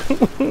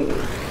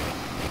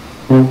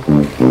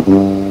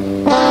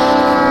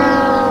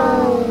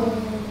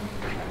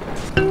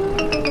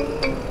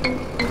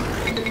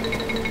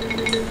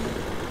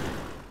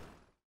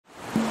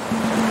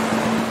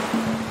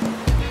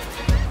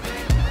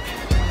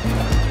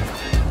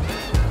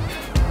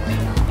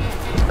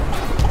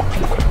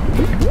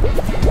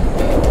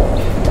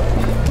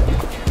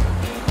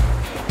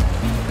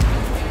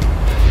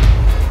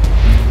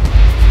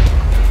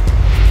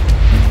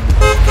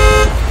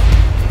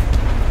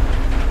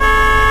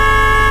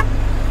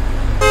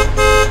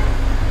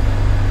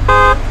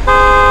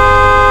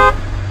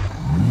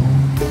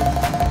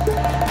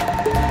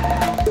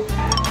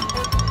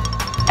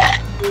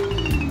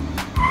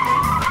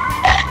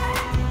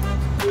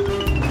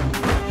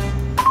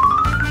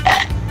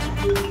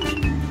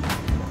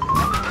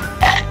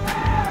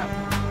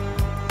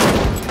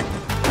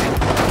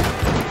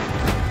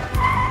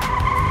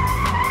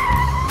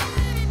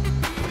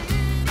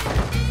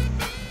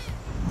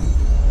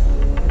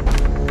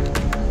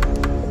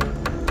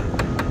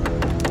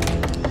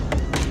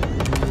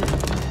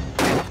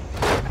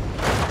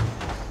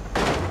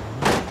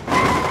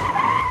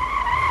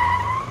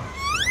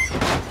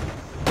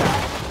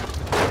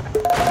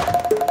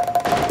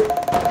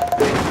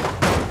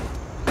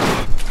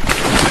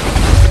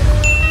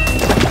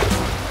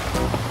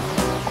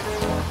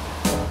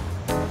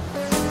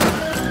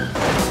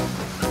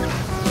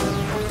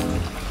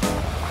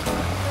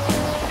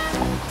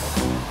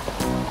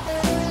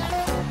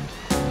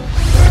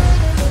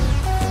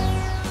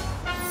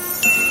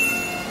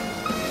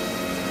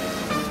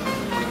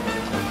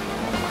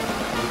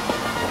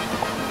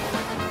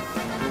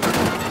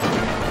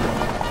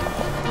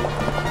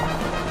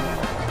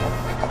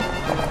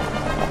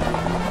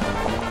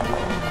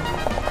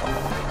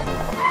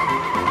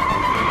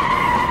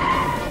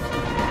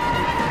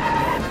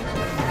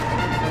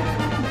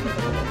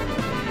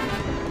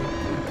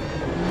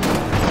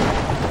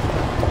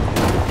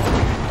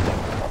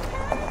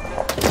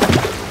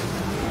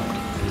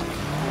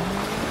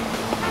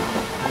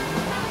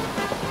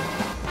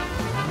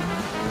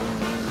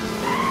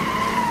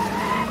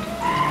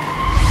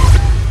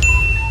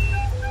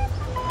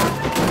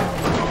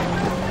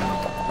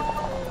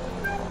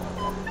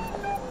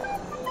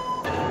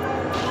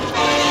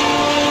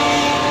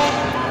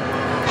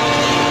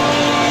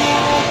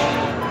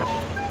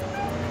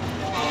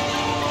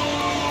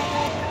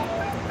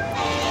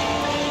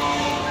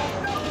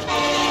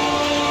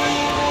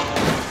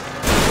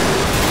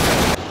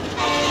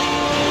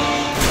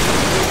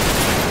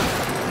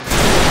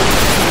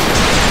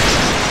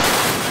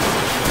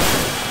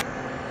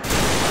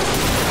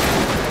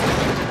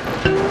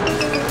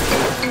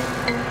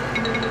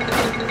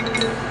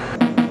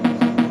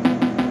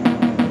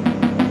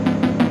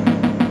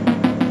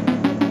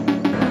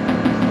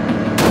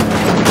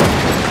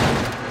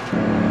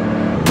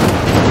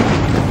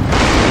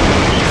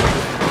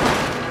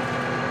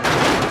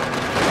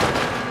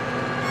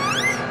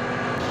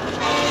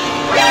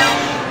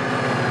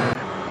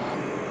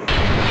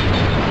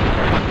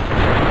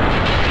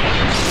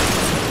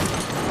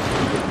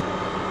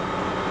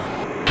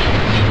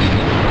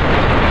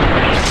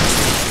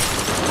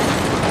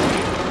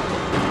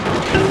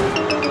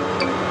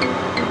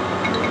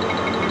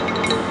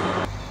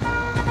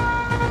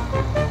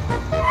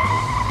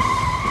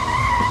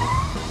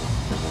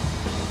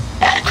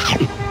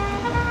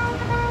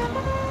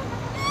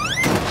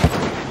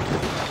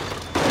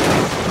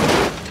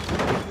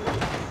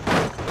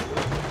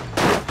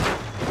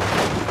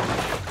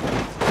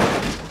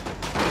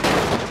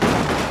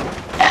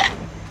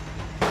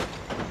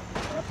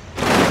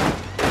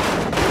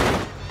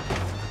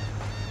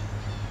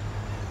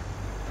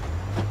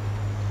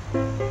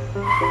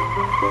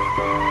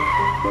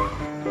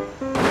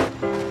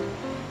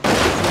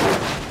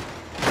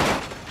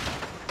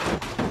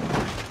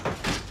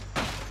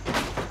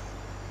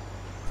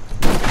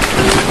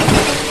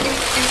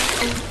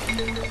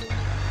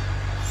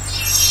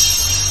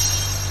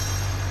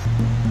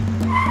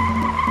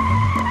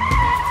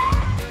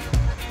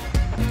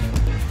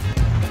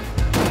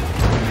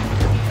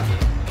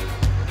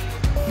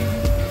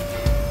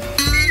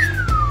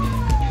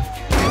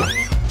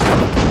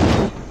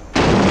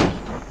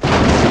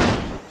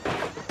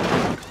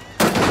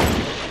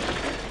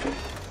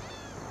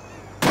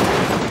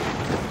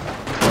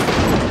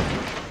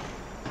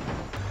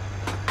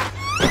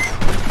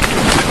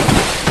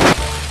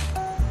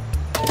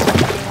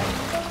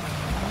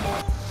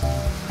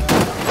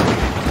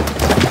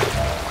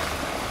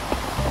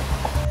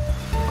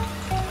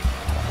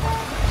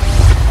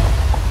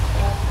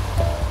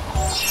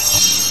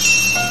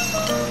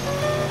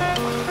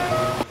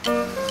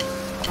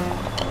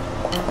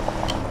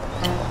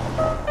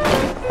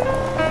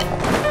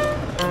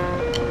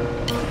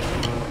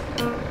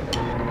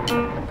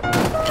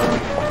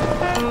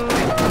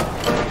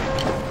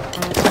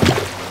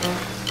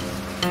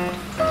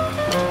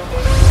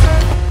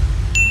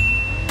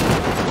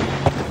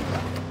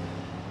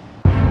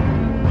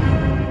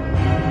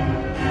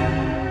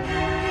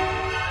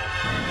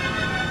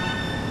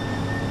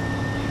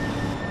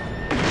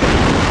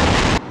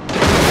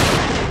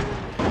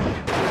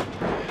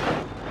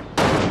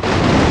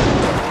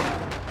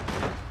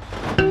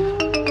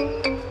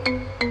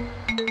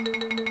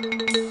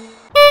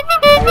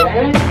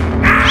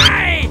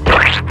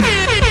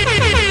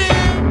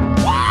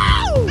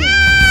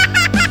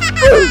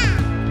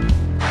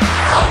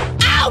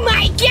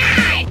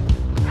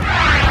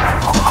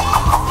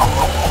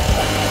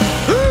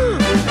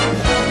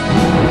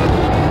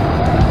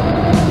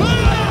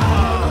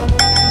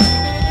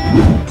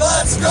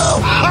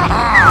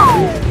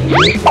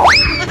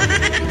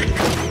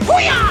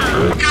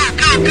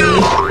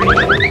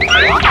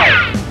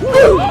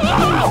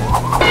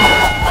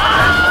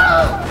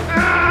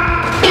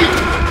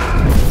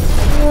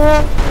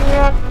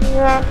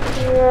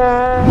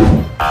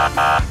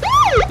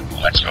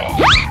 Let's go.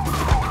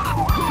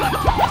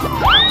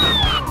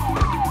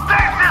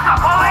 This is the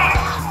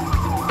police!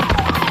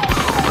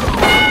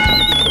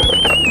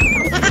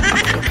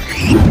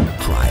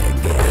 Try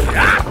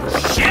again.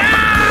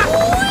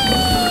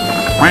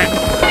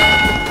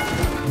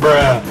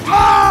 Bruh.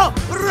 Oh,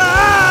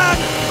 run!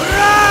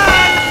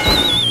 Run!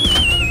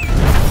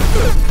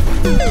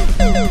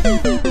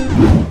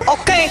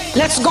 Okay,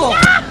 let's go.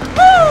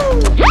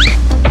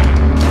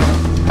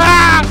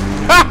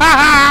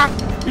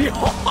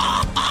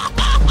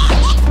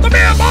 Come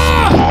here,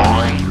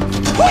 boy!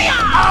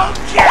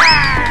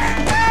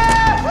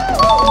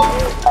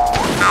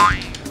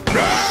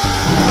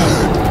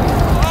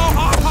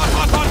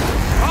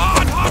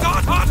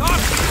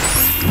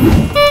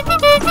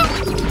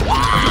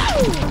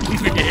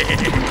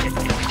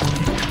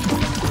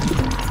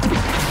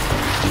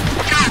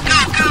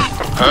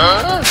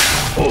 Huh?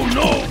 Oh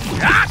no!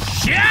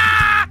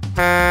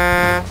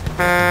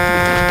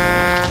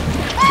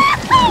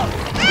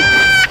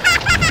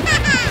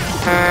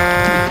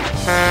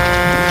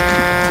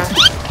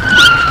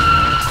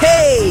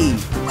 Hey!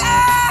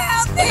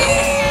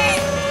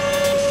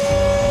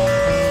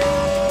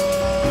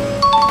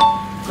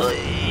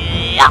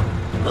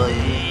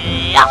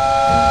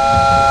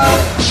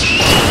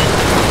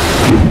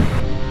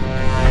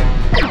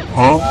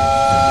 Huh?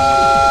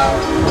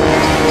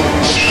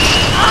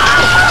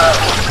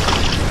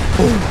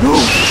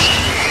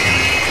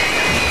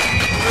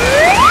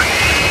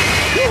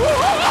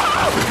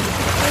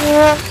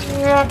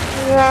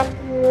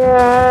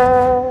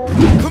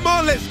 Come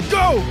on, let's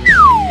go!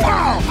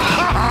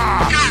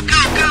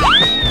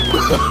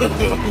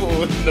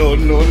 No,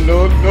 no,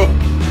 no, no.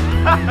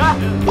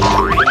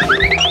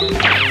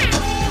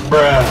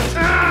 Bruh.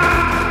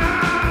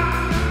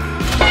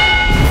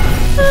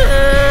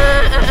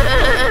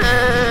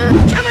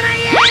 Come on,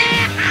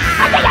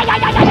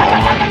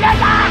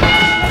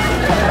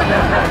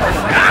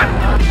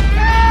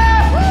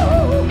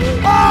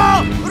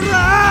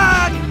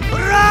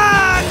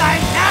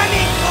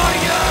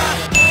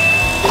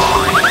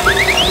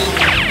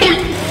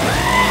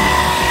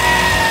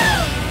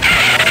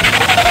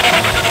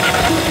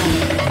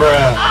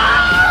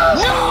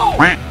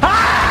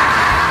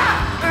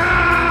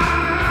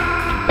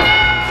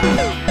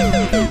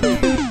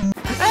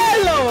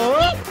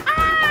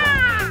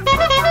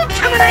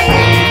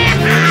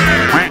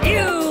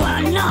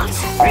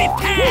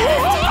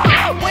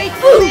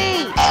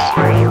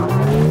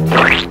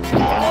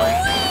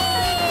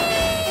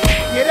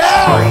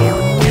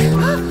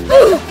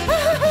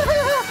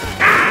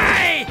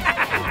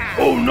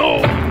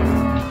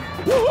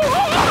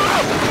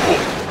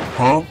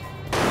 Huh?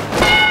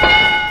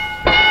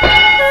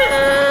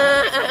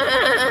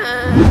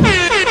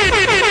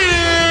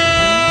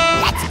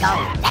 Let's go!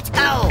 Let's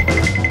go!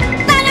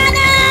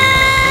 Banana!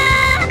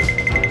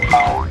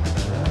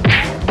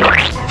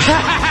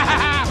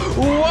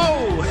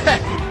 Whoa!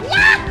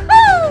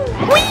 Yahoo!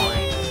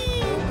 Whee!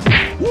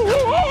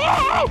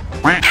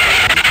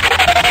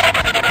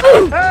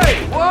 Hey,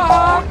 what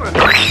happened?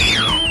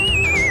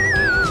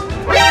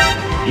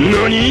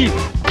 Nani?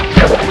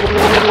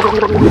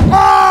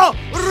 Oh!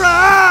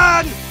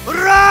 Run!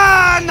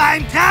 Run!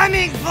 I'm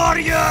coming for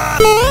you!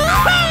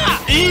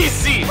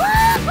 Easy!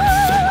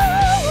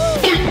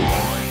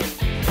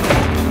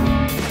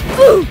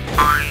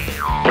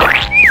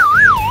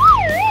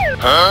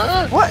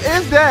 Huh? What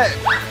is that?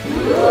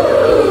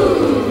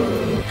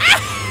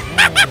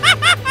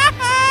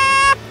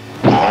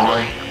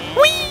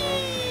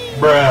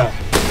 Bruh.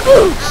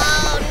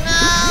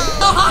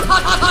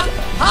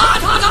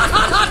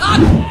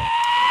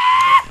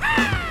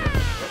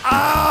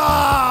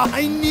 Ah!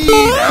 I need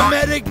a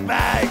medic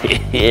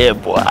bag! Yeah,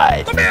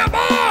 boy. Come here,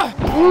 boy!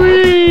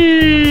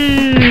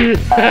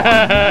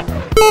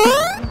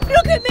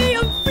 Look at me,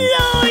 I'm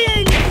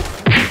flying!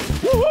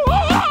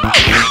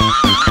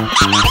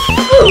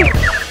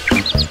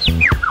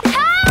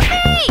 Help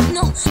me!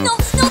 No, no,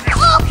 no!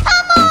 Oh,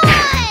 come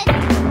on!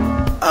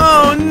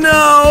 Oh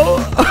no!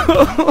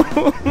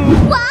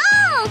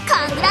 Wow!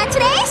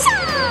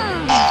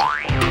 Congratulations!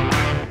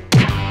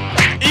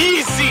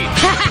 Easy!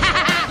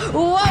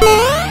 Whoa!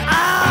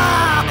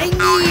 Ah! I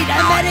need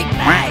a medic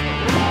bag!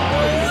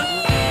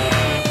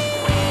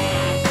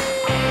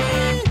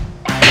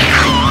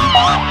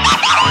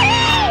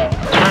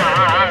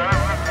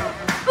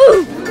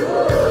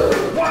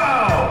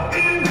 Wow!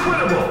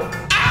 Incredible!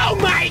 Oh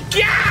my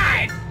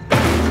god!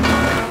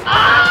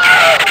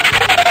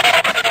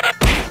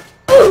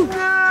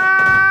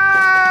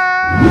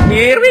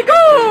 Here we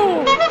go!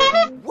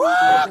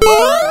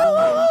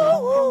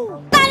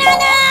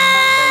 Banana!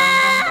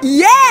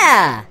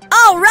 Yeah!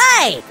 All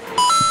right!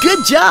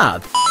 Good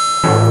job!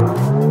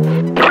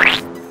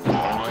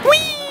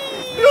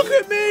 Look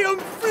at me, I'm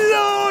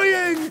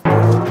flying!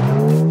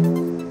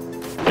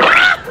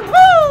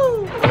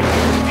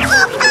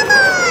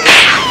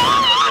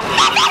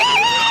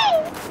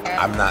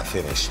 I'm not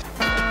finished.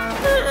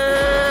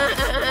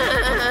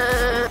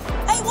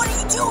 Hey, what are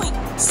you doing?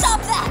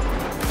 Stop that!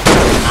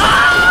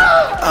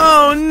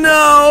 Oh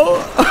no!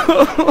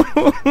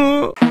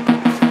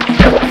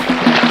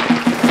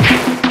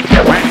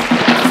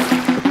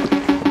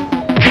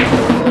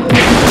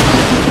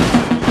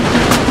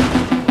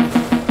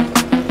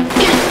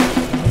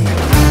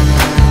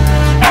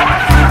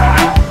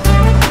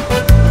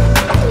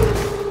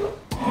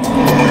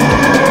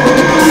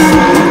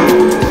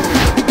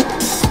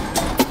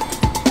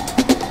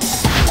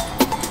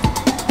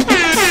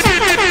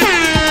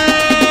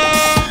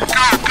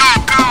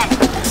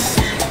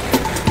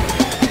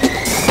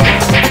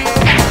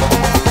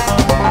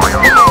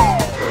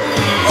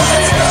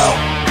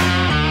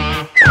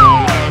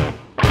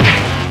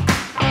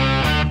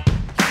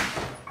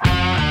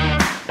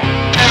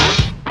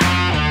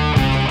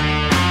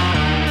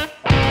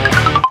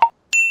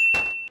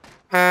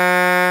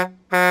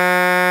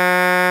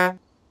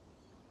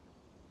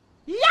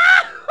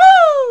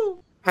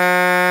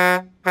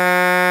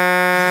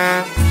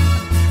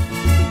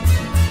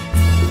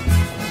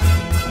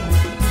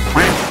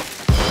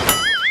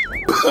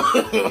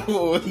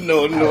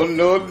 No, no,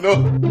 no, no.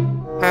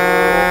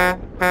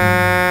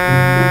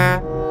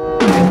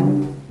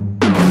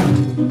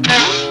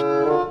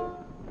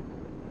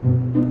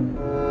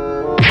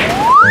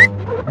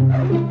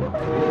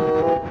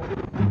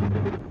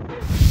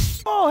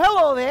 Oh,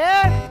 hello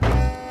there!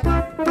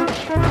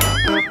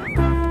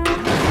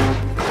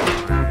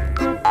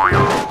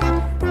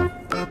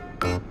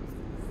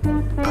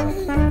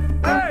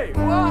 Hey,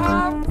 what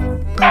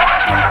happened?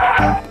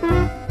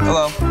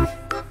 Hello.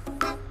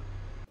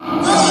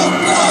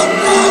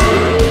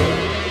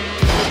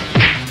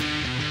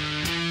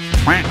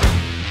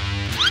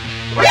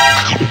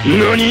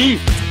 Nani?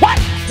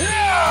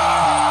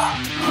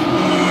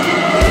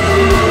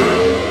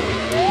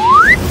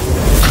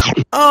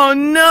 Oh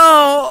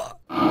no!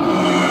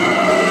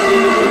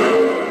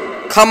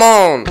 Come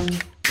on.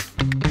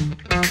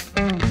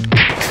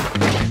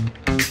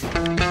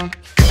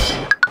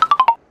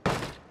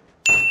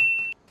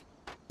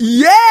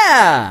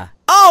 Yeah!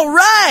 All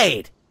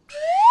right!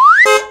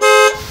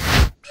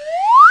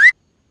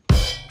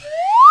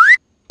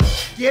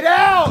 Get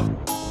out!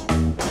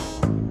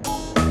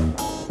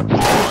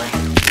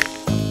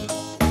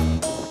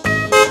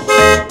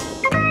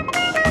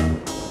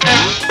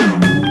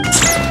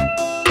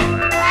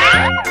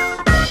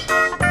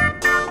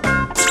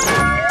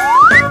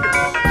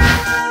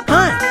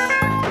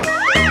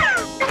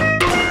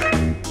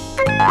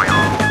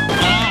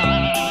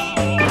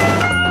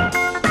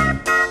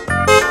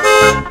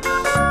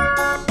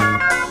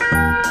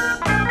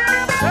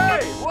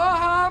 Hey, what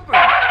happened?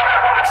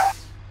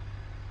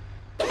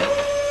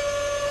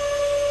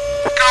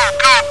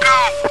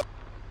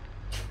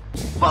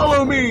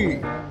 Follow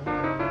me!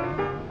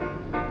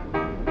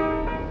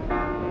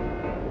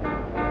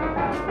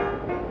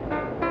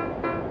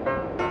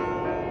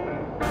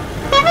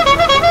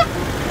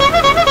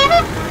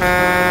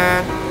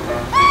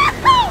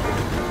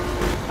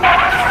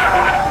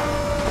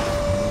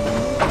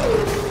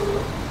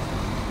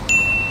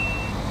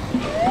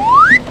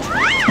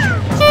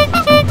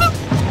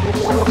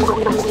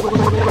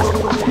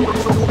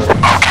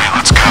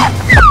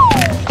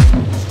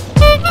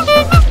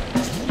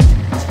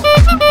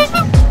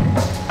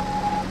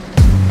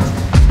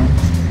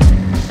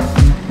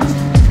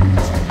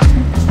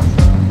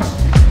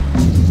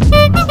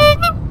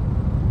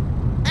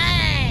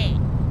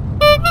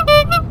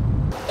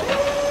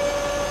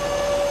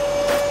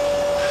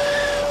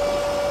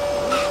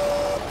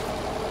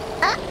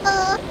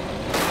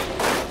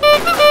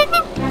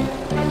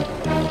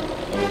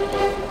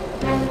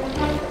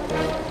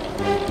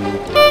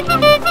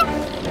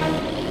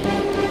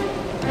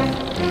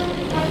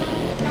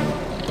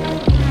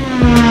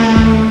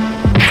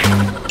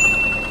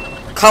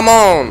 Come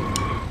on!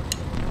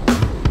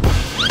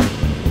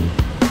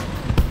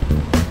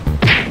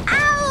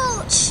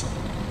 Ouch!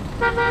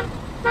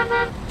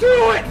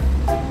 Do it!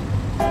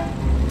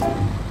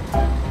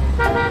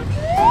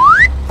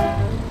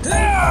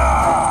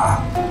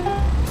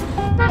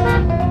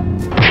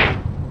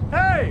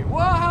 Hey,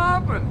 what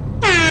happened?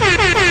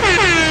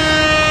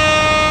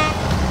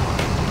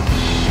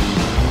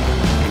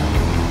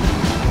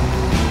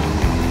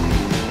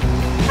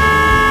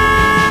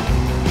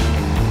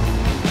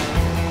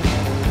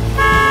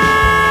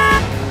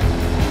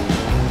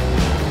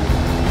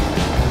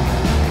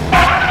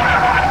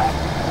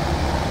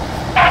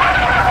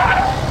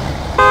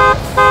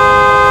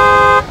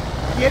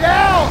 Get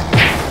out!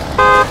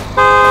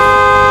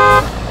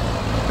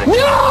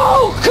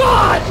 No!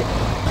 God!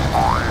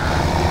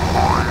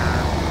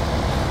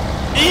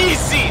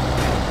 Easy!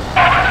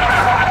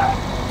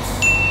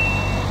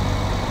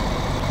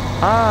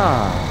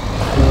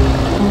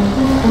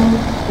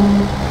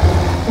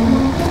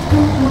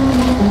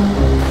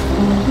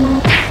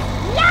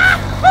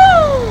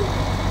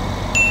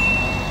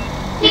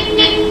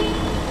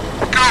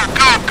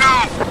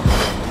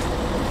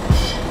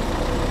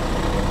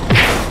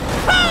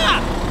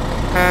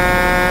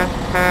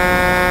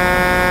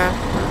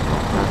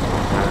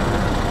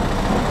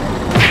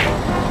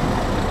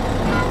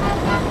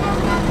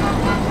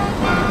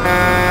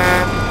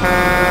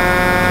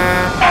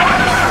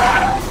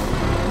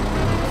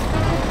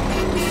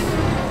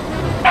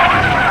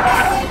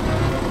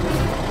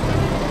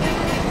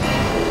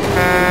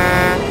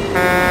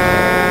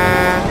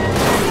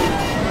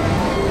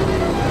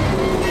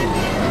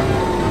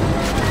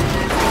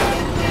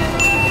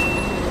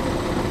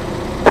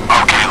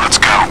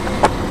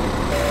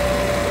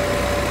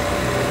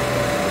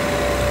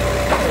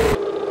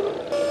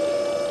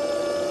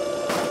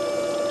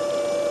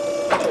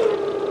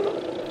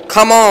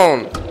 Come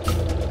on!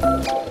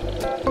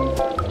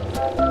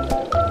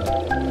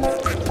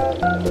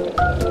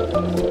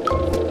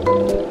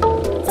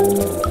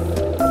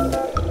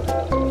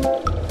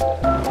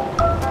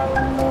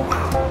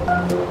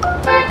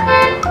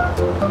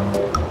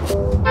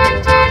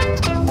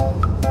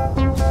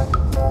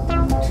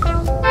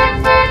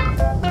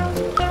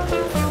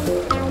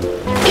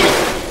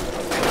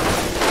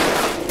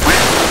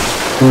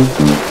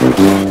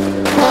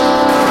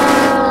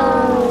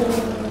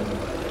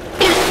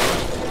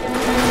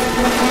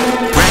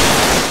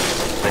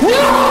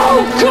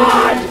 No!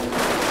 God!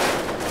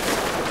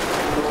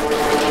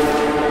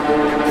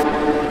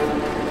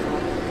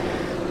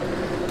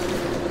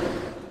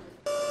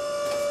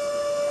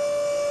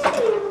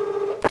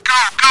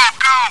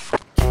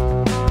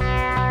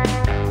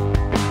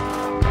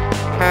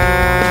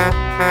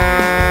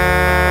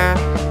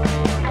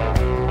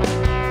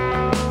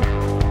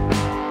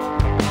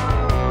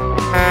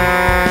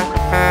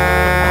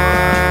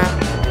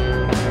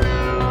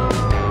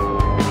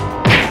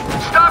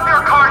 Stop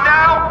your car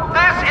now!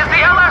 This is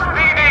the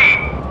LSPD!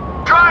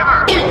 Driver!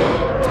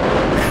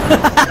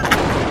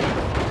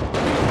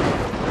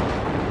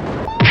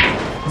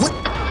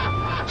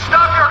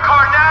 Stop your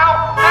car now!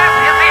 This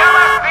is the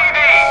LSPD!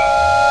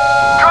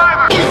 Driver!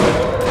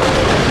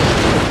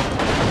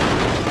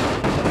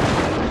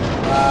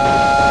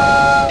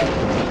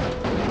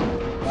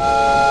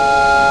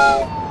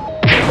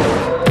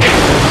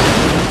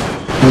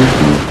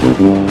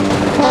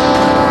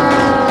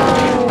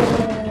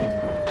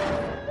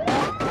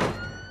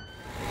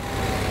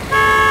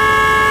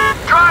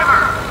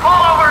 Driver!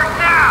 Pull over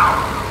now!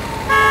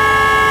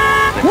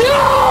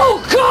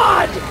 No!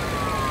 God!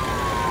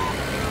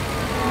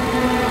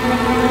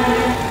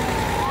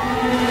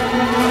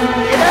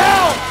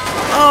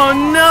 Oh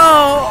no!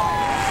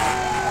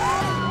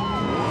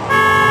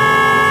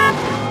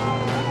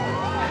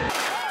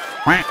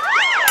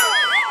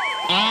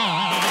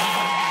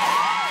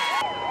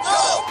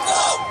 Go,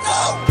 go,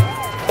 go!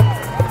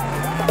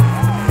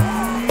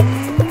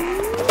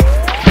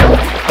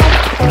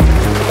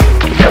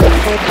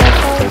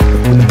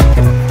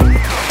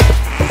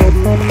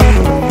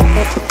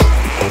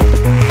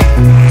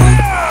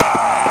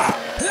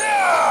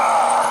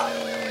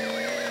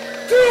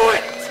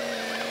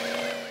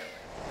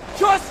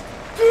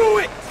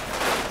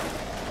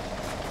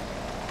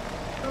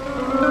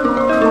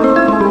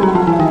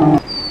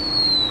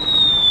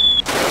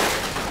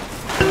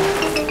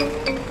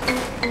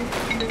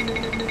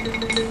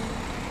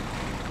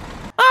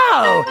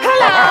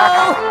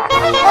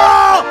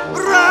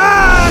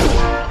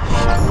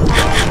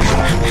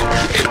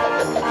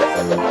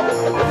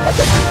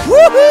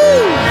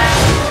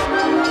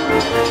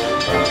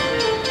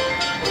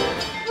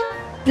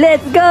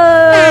 Let's go!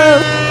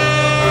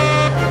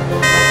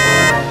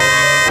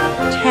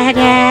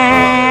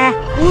 Ta-da!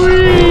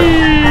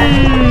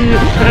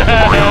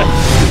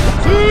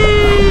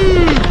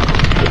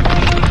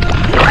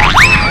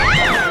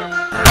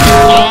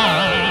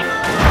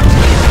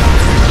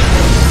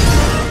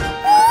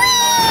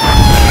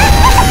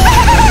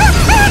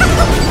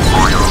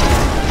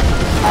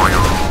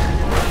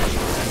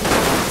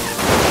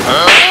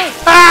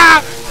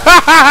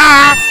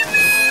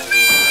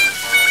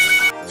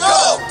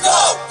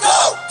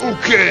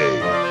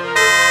 Okay.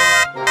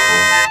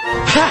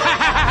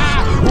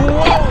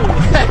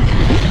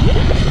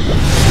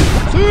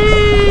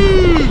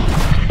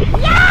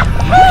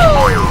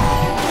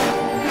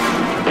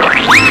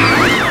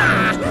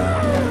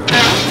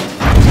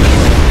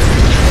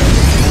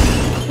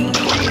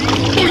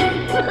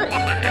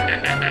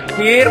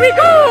 Here we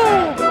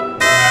go!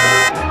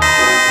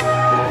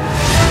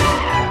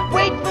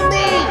 Wait for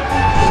me!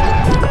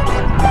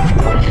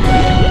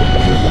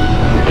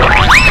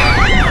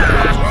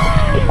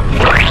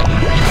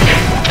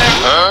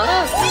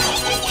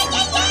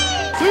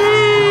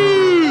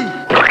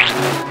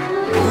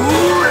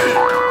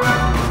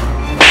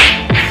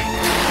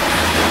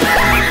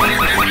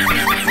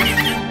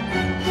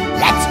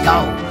 Let's go!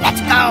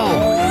 Let's go!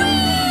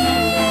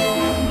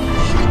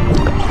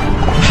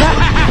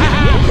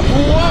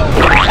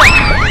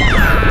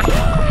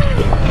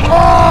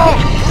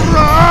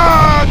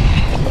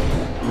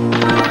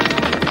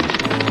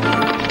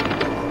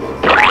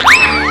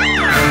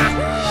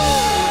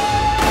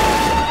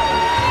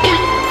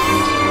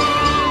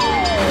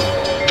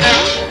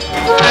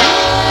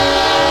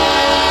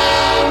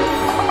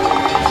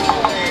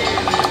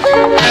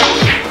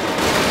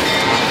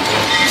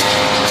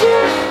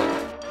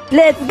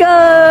 Let's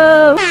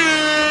go!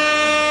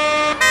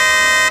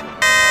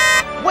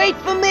 Wait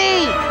for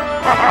me!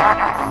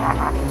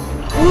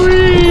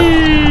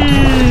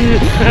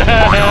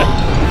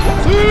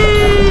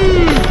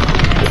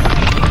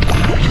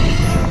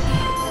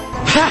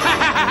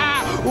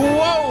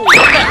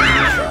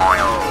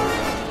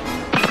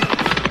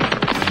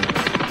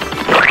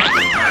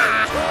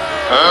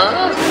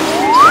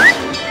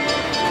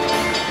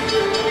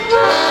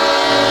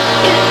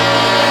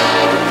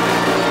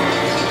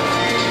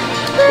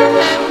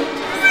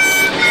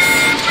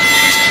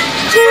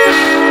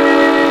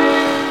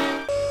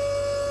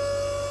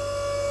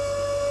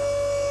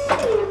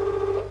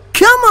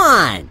 Come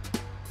on!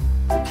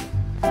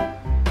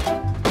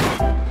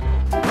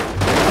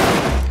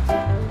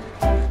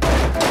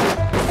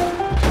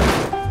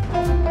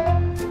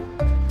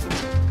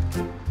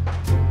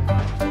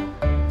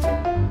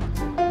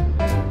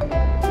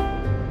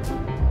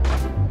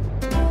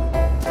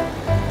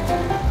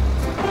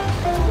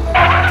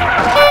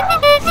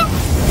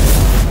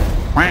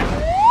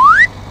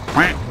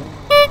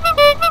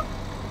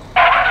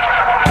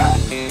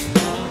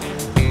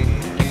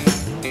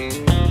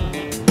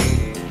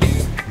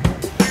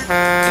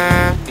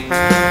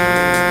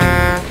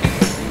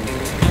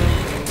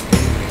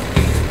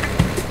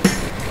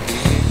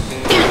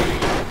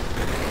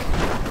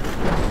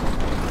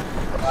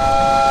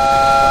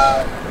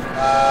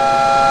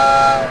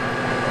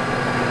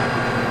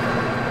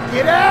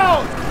 Get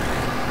out!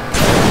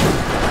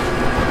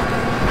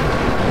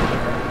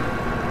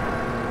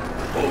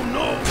 Oh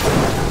no!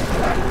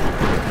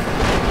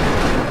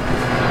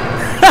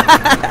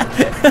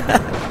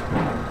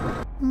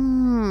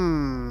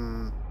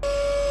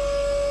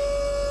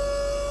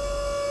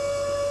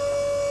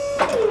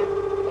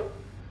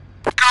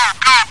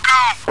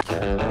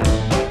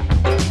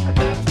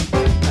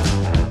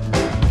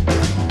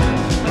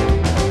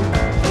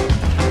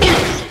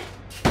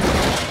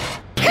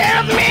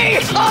 Help me!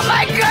 Oh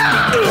my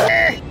god!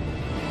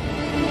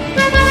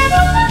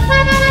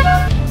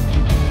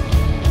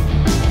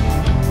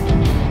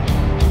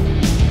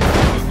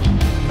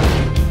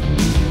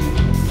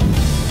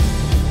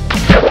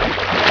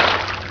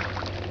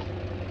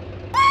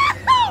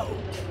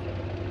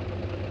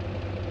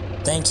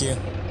 Thank you.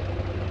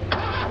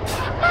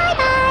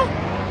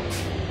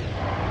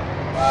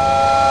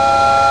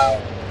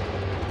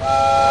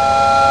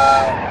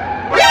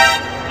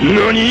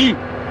 NANI?!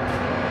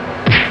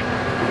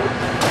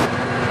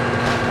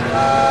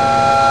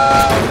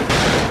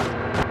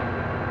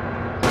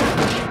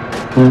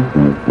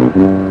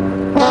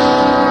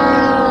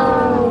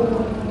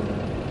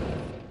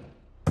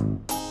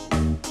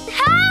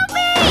 Help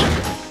me!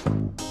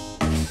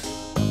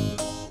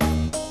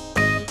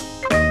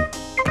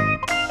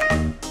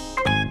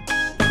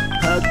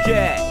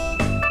 Okay.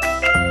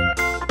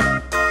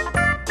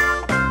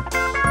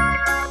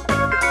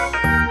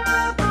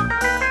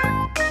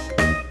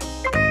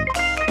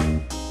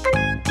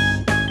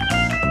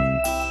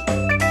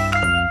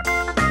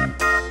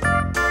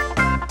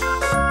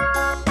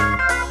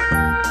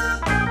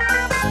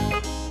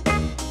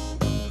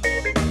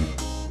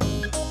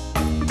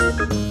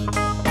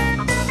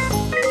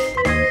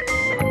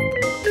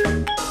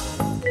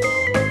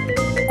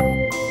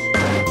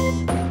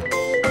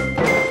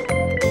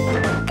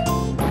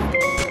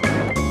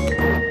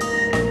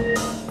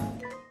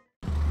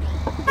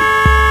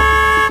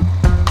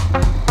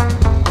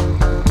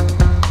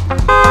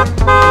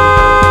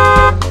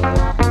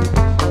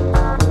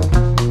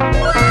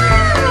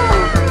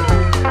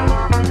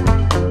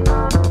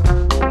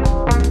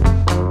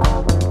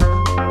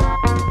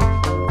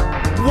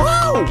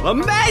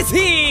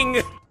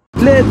 Amazing!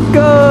 Let's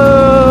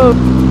go!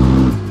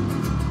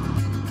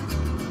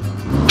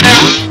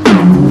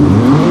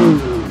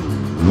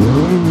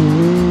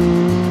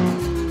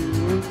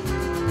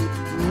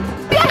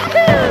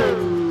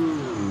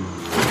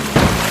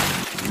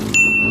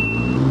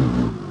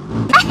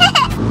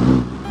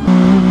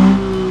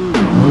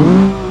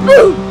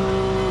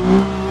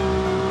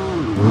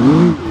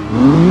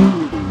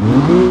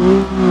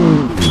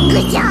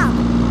 Good job!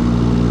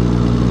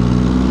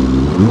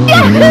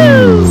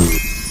 Yahoo!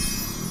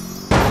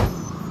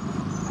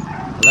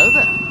 Hello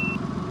there.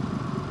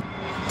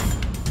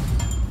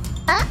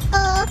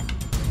 Uh-oh.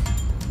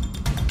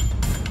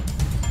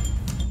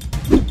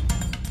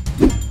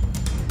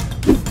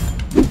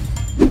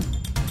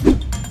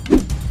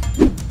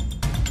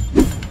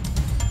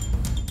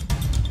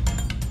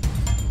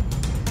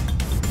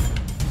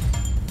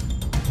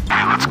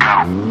 Let's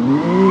go.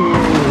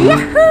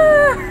 Yahoo!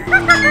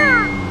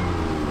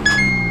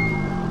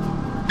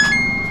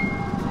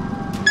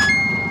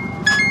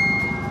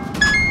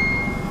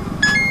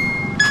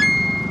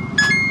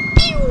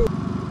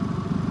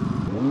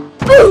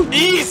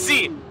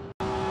 Easy!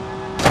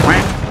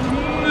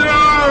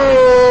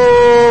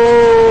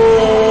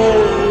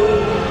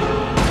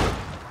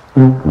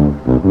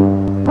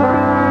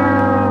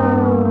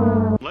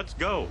 Let's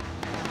go.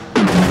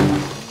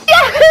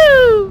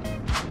 Yahoo!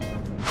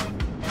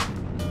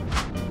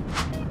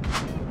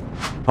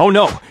 Oh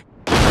no!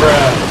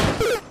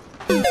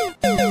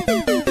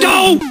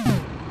 Go!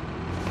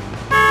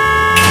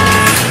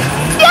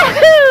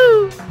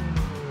 Yahoo!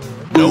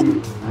 Nope.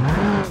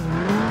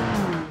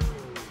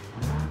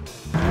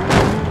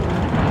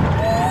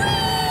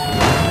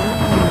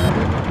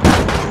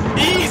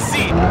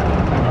 Easy!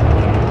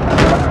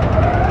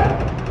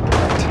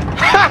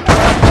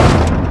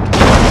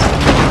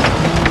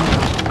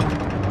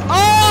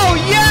 Oh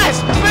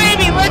yes!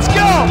 Baby, let's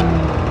go!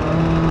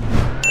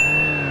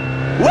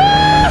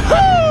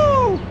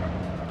 Woohoo!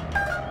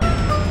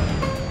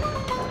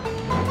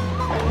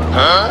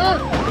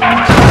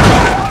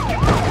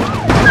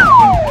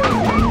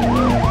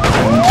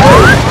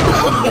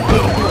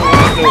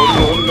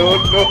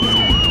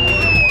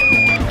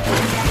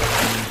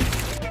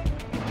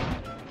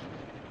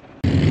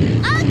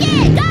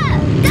 Okay, go!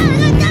 Go,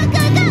 go, go, go,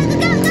 go, go,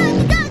 go,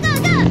 go, go,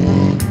 go!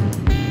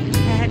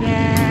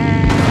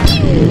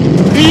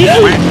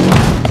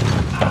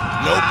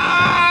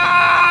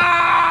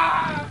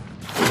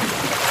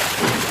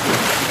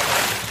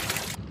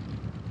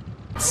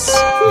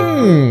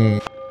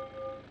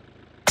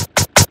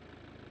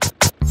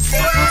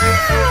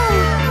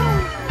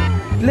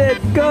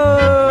 Let's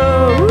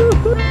go!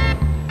 Woo-hoo.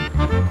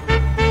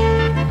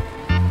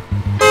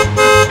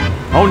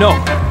 Oh no!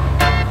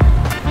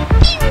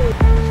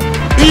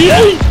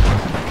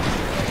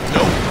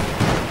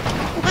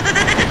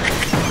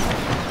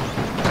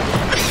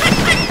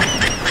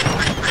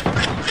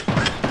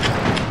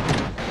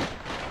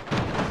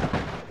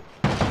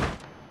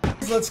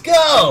 Let's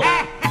go!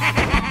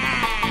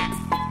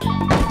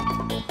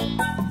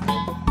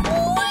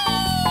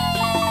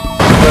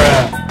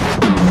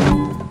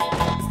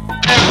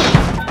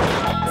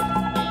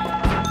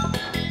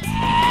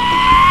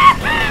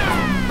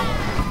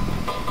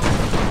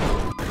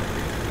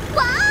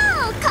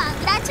 Wow!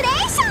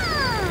 Congratulations!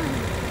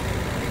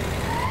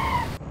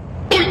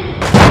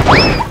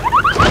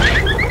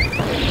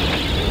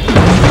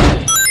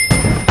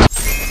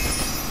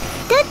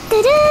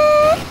 Do-do-do.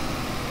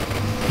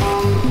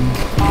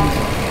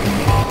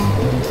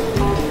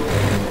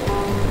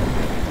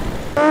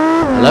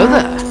 Hello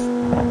there.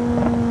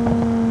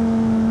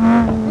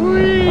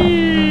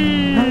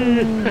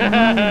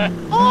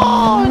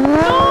 Oh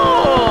no!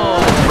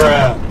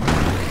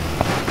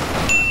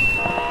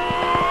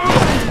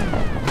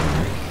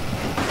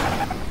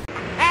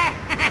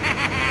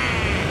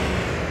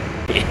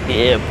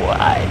 Yeah,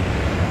 boy.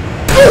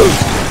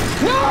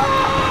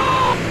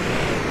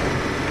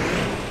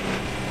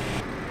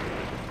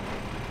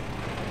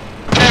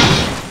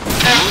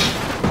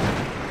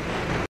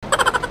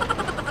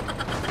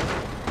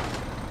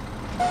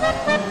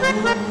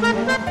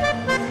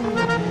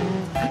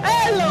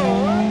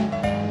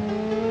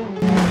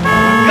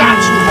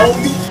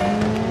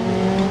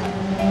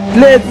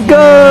 Let's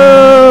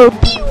go!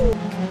 No.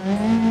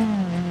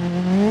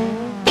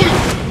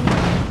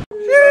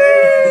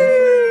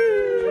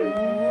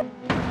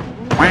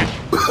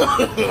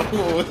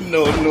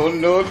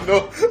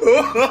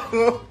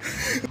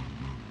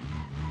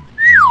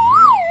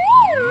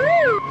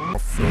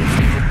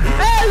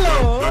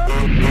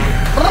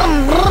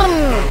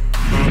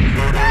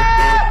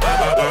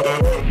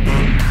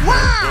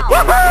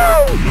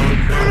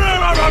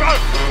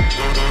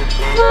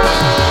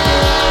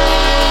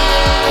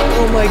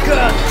 Oh my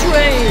god,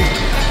 train!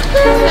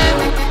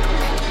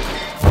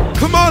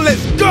 Come on,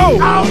 let's go!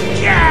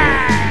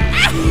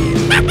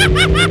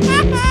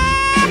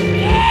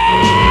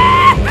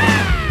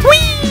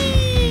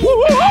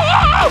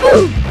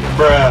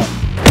 Bruh.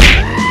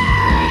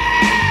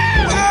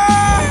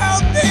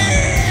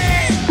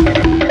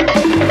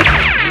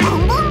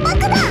 Boom boom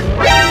bakaba!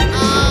 Oh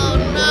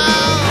no!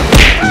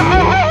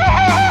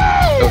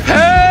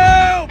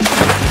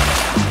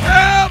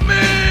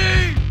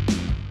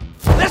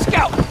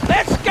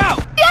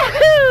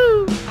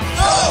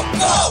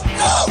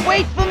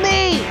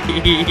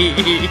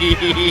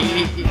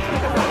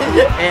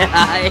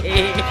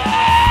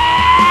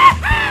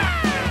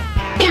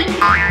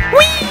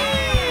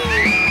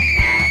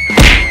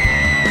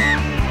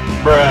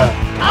 Bruh.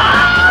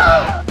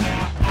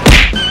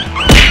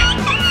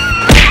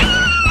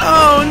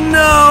 Oh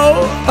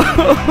no!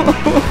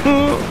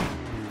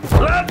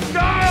 Let's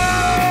go!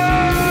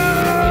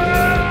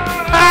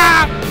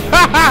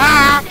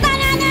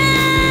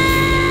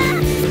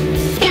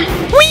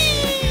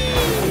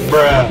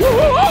 Bruh.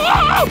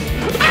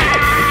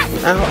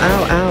 Ow,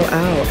 ow, ow,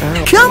 ow,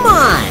 ow. Come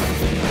on!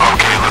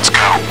 Okay, let's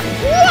go.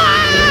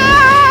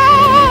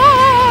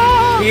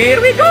 Here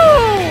we go!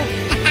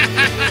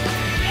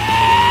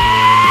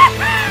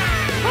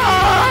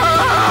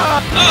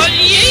 Oh,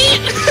 yeah!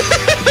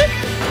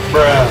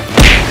 Bruh.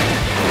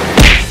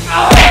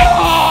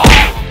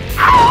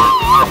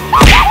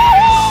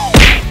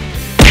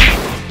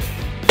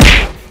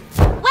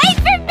 Wait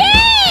for me!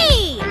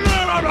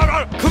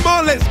 Come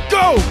on, let's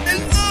go.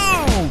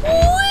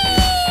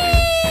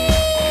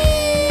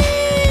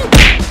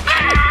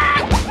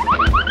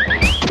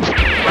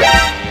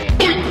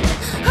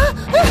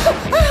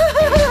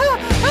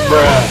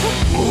 Bruh.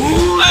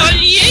 Oh,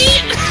 yeah!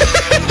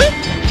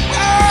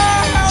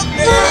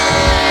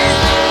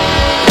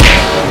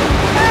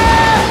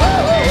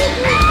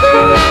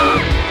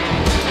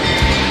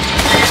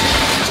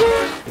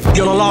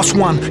 You're the last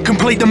one.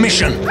 Complete the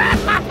mission.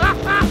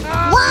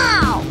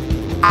 Wow!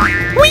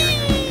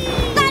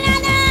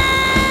 Banana!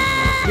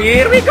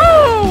 Here we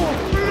go!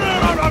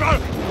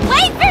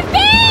 Wait for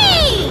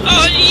me!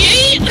 Oh,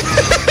 yeah!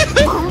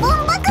 Boom boom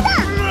bakada!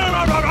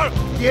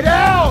 Get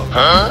out!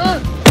 Huh?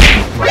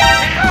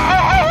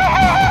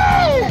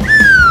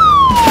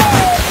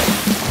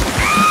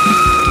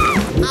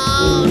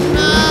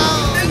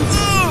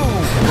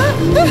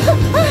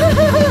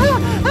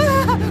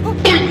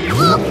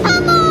 Oh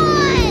come on!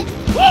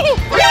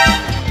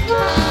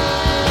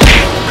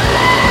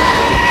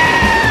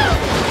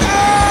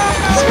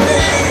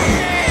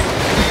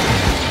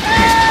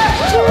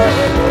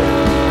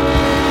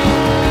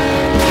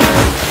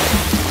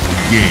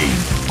 Game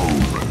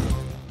over.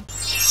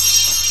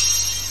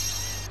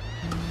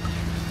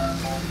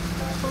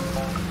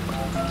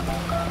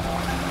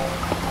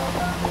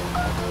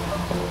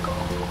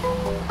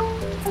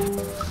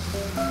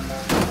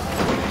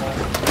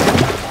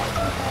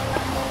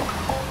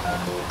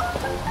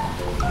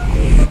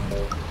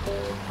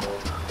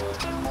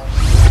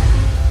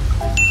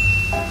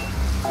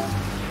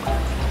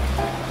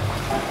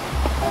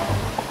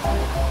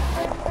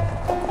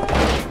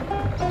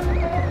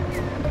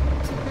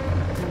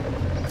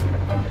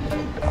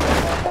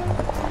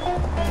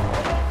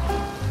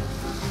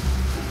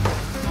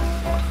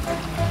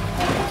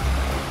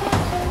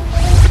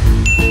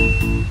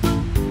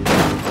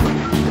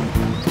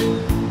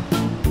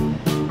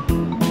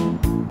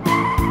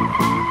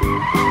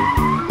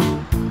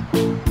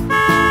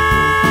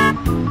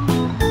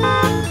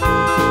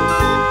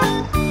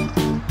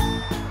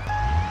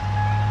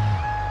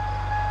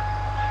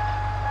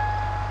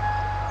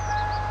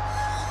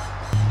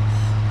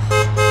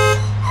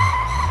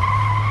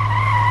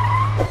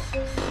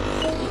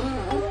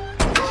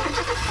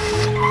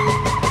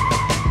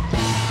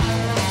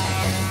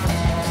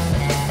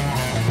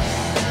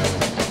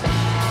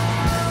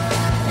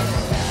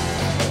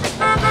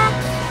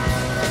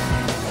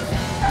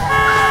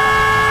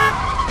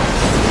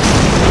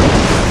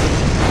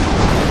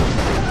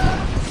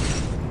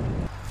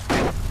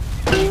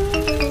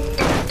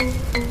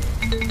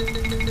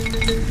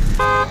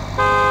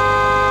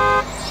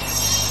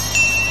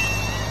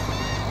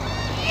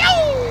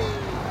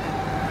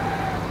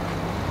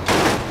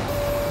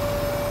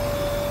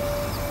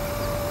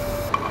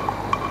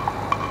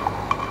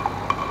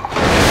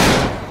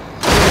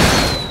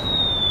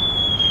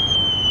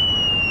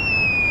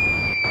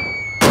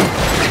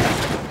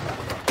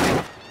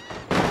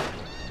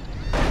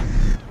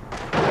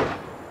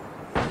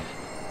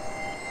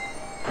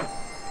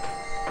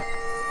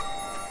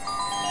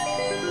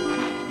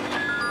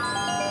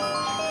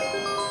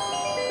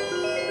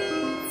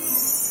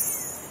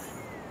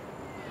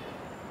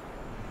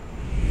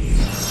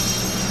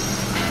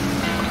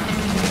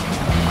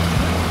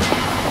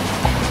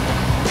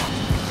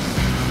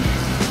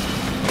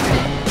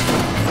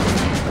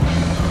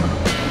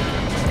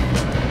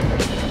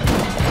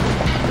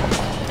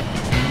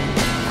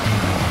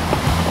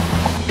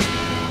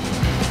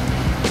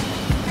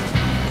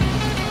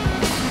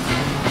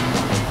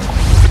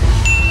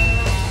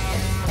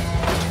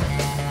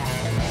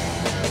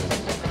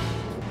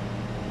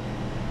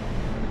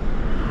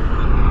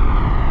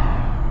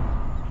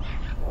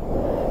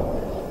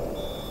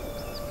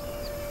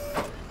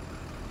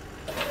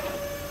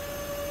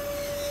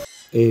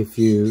 A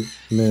few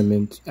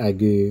moments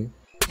ago.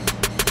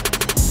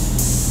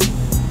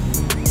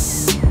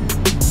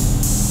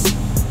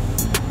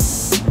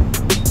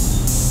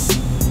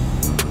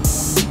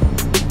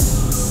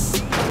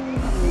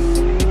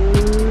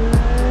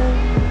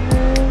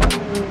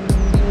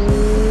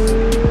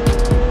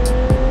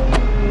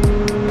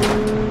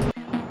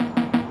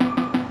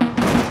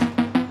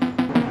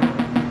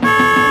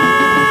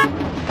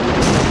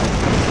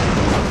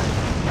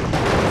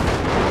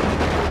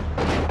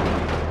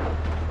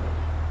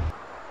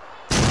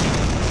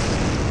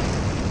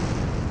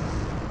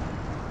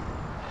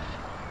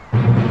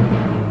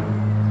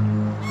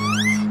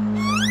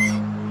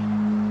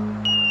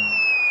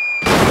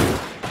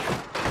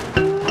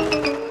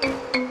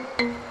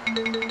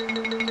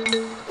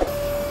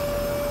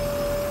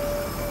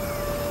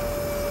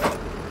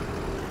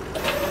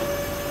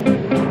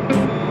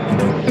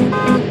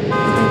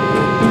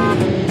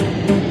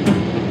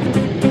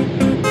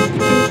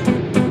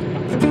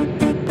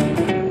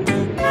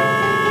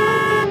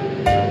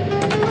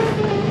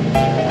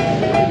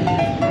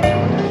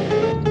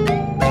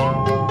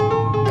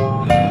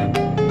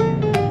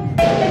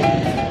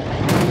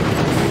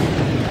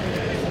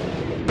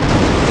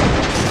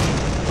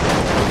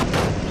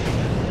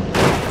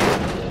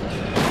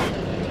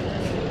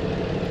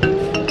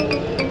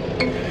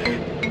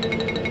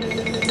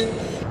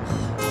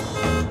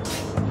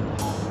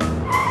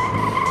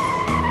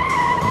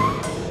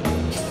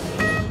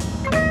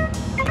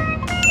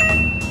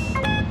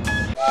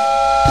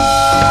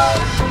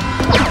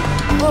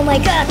 my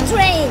god,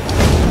 train!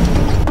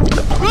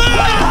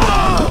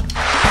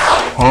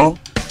 Huh?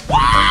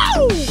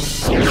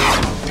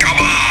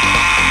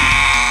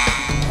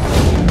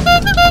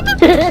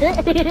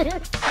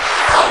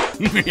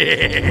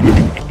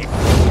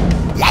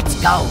 Let's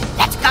go!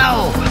 Let's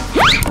go!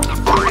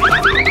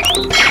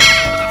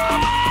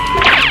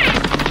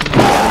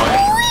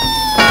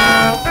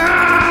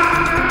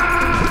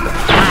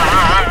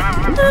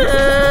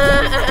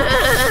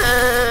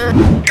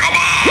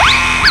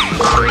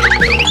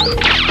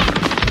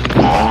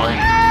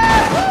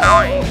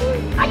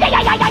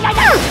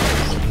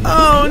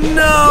 Oh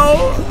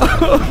no!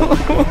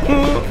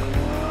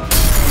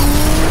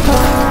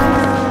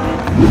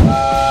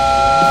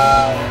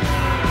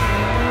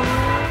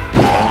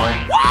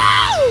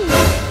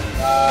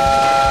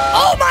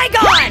 Oh my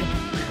god!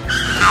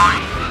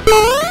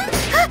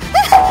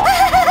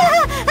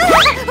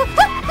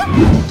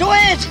 Do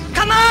it!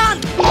 Come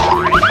on!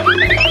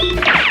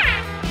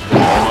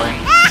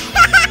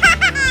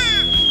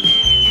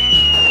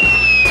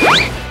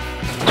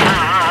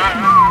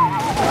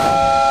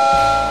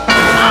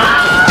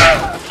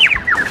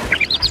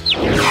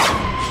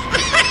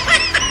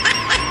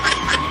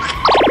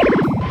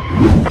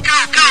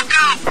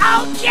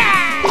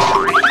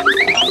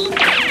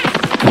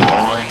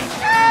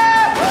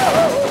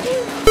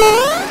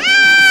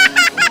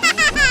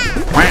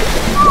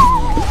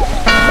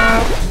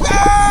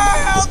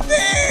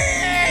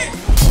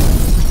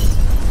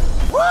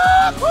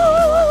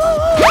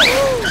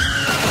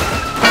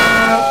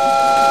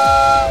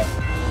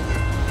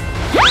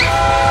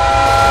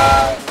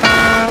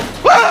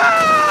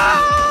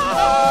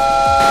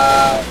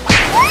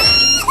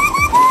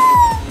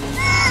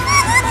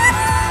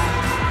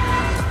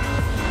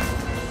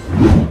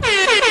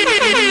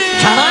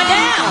 Come on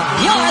down!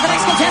 You're the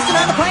next contestant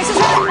on The Price is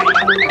Right!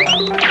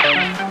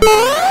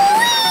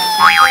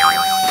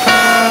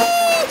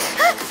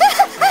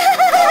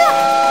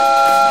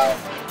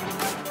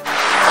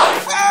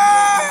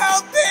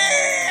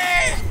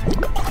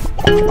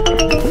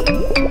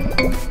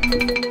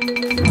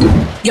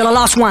 You're the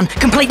last one.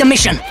 Complete the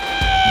mission.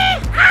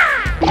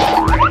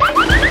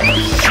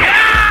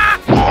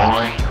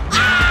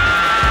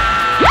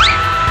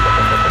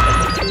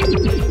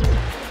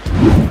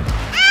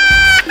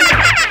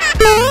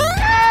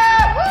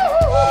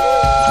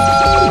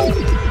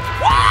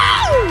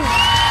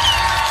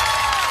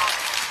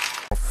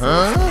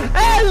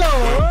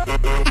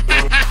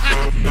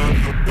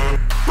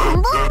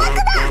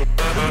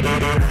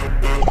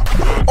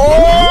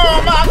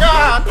 Oh my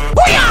god!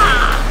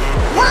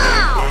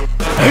 Wow!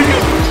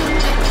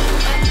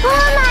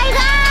 Oh my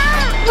god!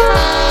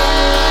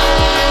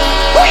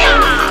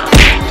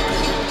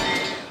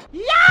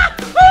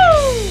 Yahoo!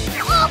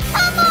 Oh,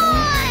 come on!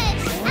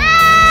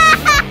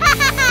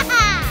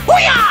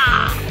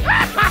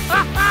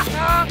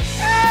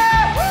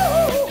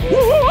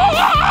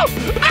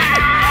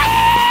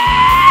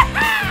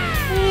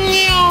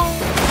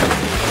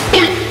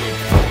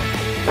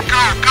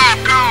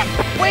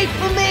 Wait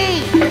for me!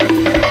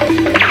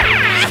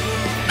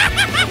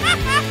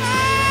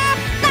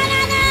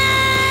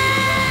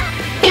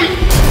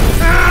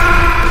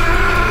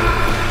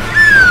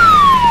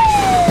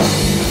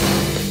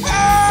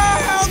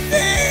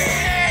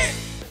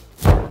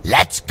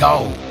 Let's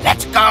go!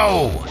 Let's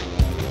go!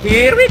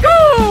 Here we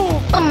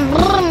go!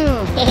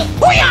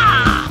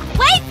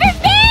 Wait for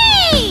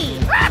me!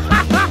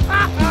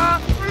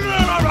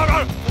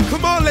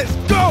 Come on, let's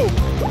go!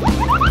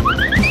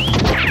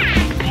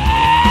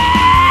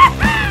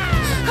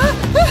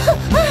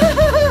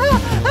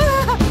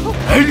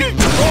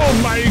 Oh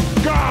my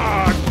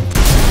god!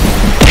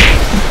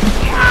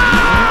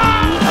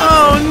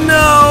 Oh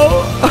no!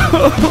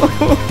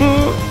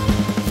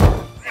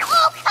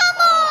 Oh, come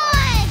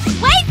on!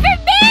 Wait for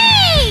me!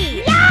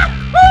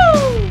 Yahoo!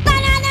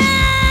 Banana!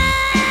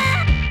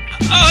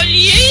 Oh,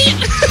 yeah!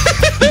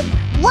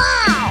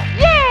 Wow!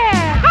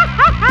 Yeah! Ha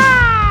ha ha!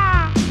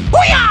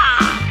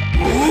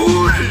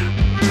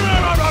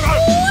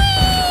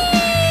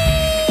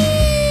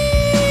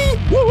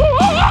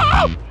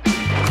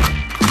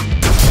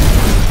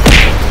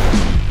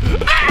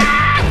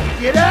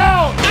 Get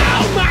out!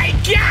 Oh my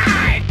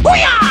god!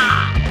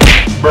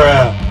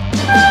 Bruh.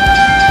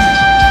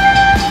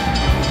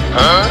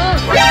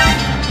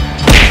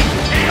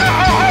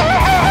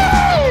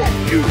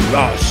 You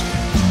lost.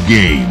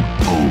 Game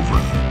over.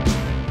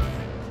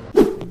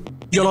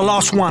 You're the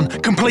last one.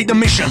 Complete the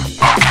mission.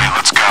 Okay,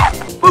 let's go.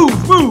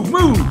 Move, move,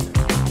 move!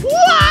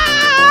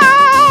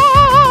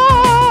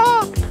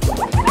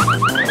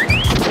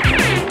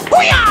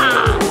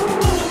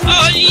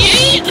 Oh,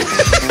 yeah!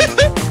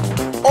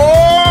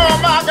 Oh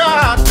my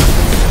god!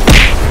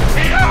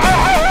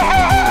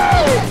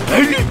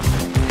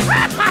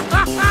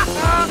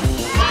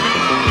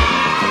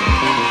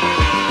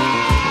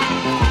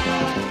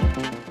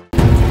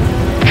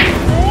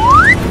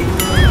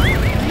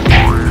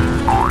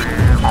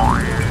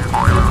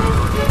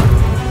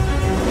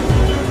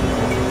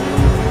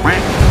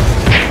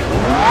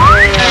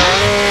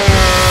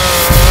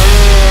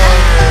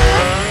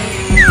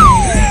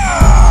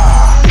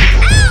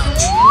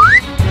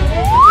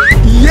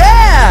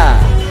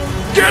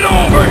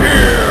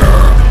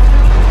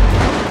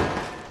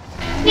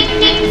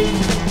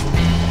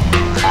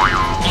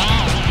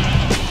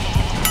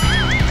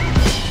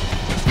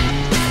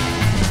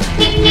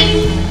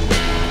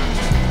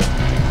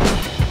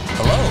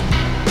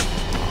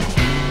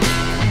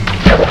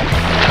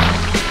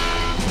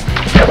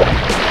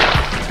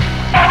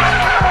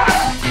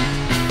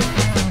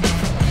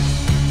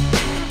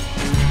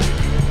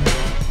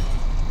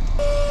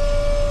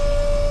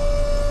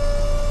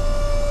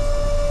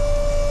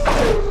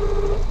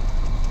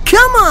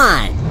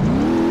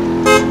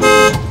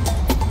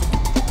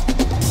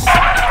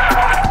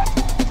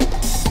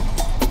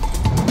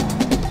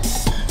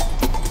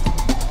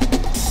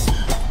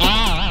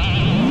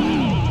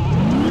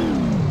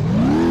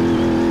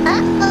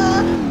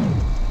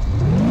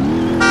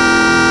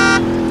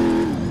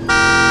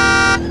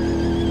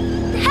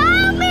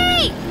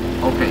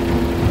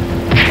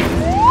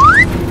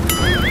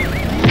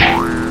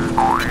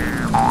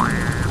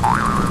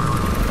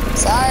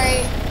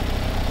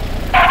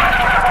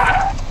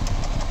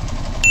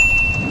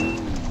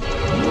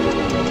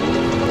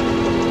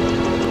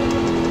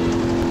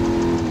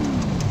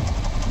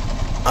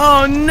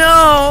 Oh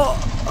no!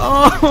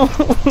 Oh!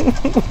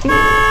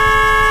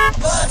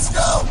 Let's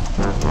go!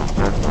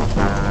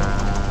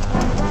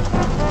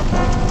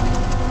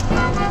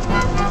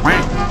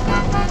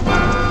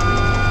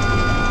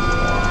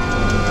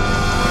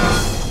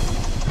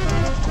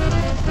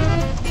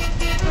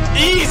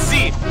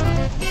 Easy!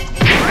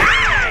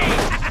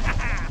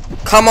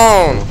 Come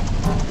on!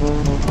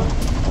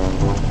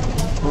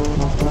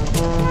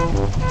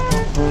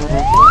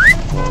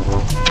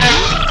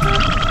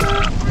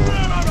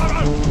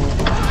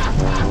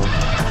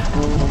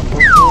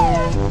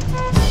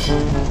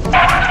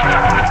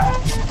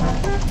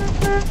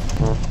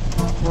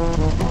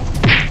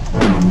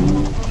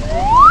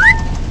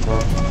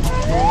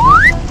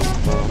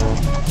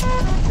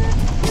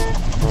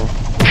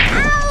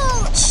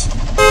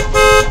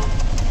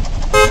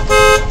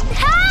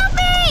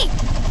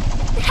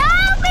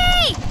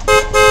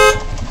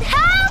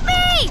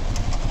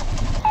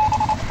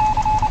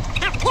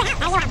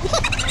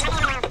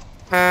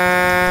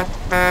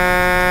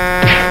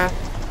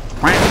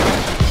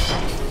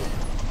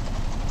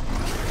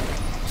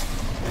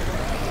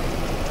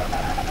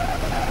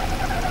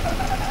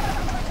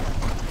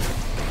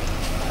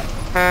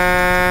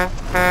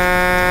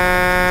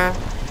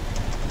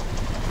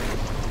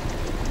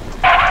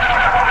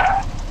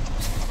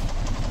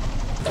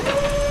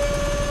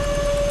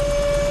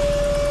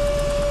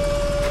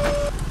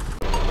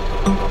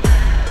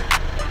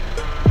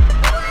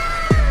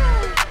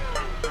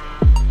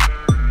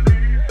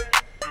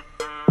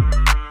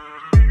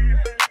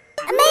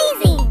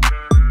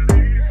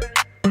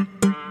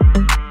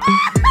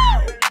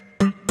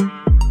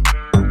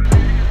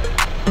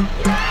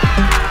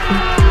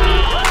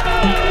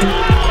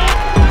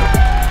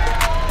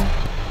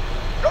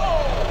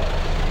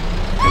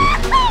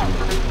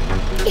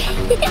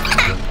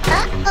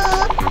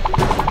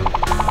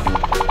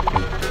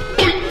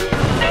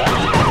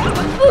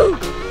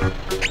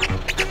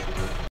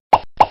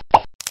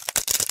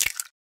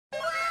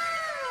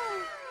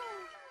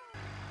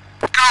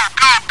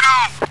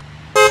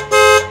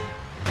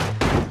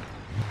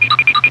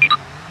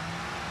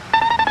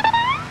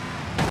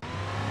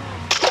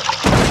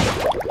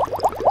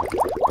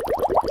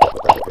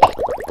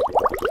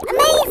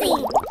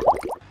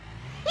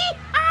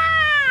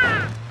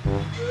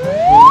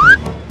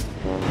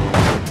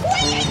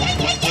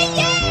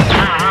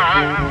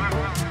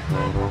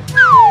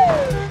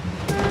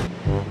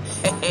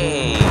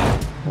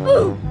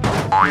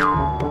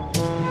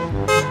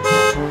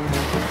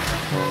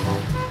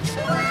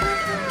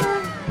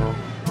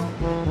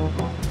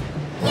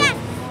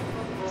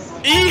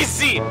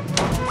 Easy!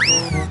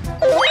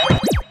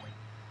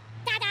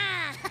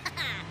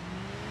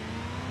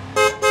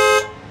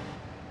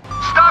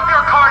 Stop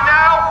your car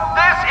now!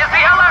 This is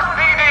the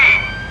LSPD!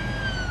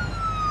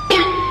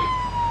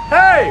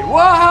 Hey,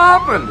 what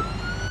happened?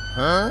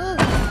 Huh?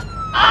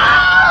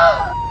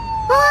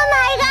 Oh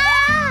my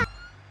god!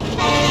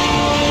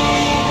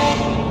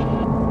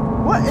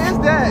 What is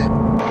that?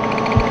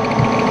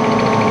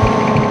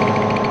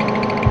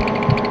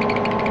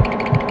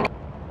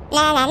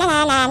 La la la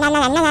la la la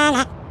la la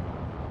la.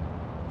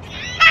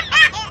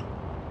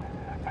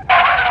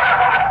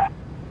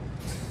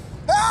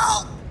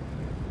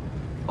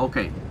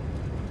 Okay.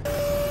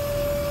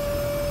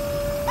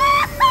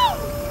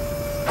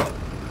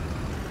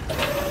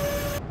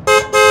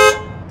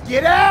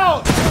 Get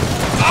out!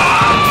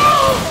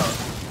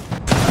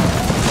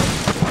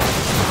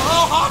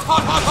 Oh, hot,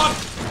 hot, hot, hot!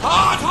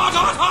 Hot, hot,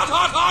 hot, hot,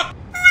 hot, hot!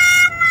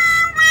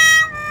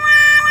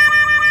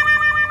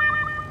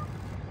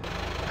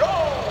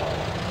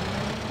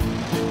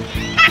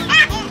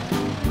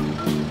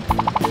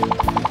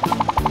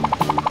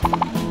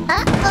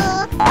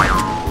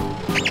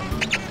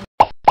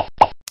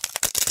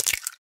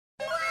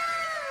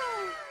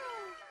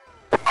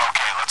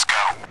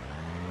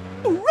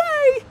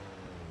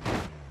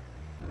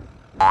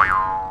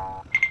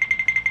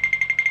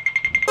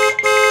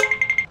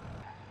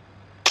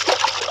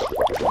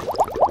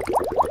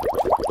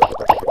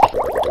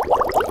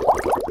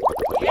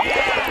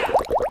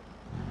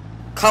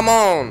 Come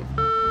on!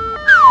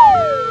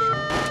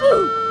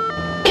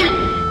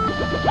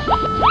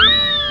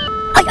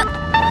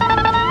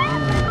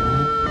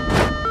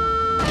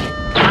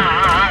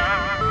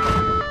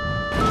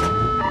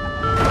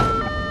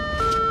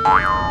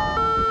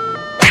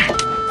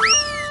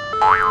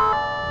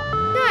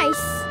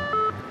 Nice.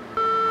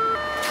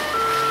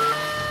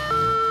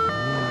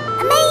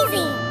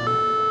 Amazing.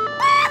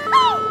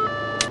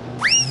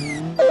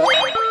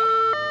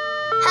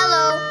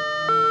 Hello.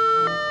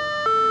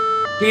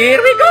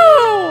 Here we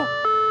go!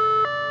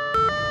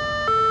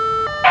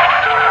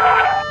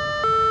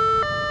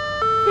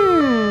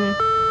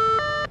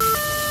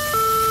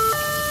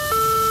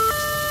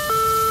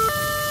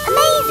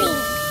 Amazing.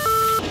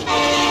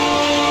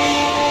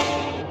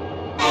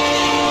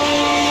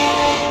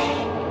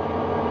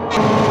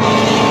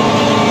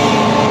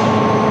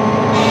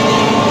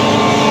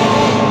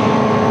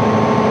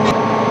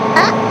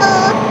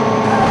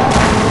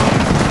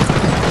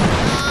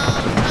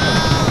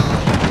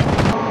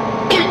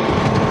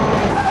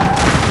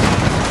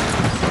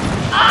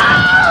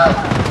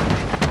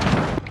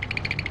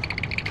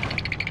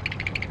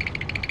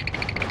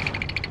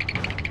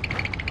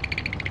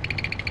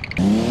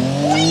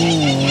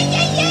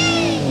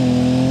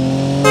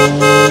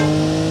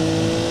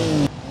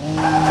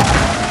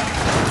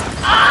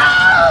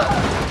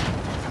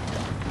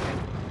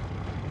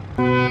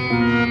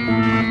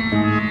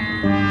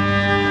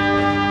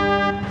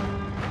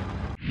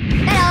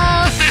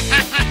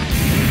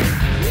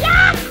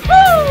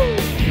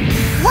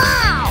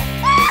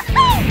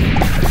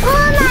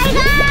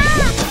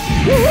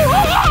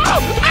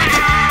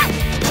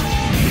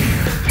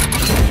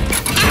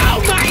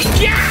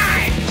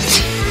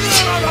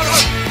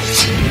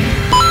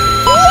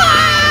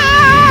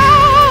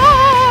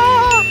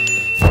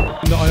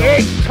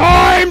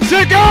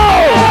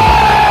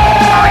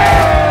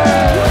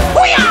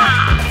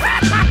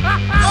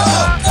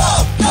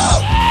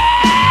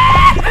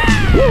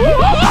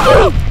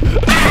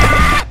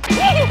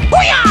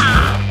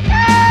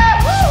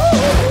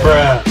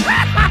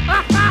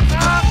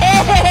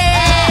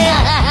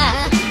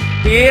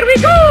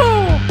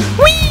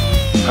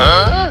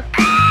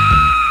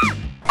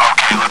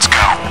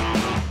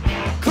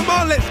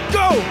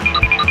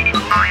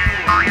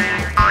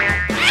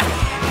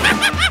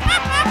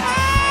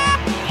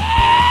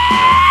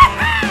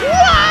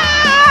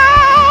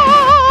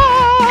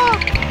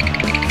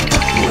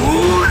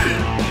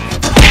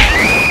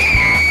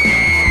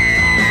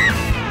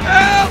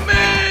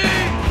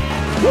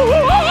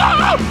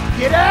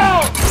 Get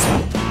out!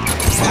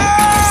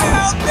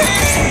 Help me!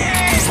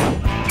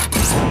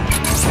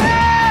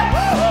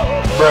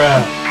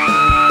 Bruh.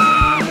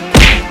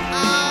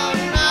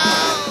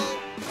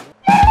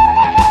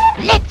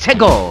 Let's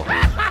go!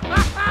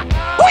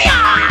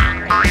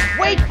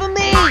 Wait for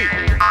me!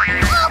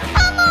 Oh,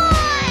 come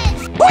on!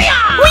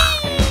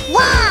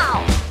 Wow!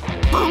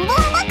 Boom,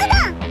 boom, look at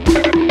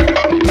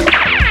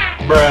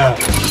Bruh.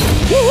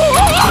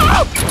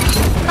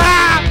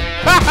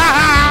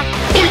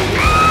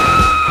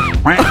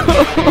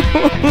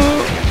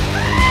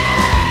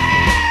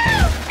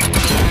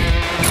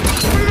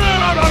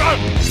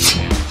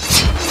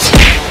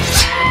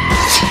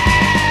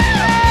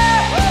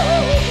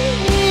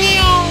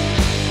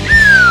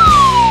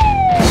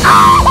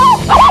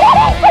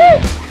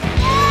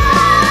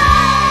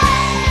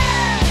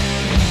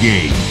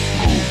 Game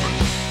over.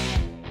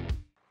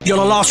 You're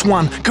the last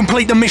one.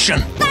 Complete the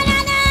mission.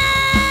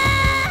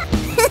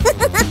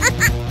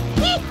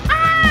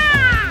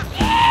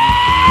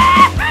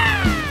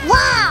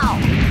 Wow!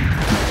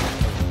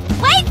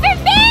 Wait for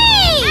me!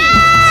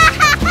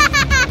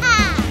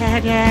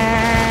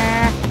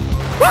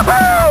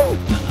 Woohoo!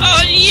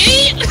 Oh,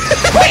 yeah!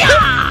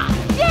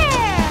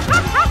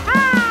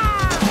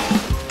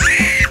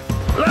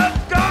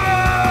 Let's go!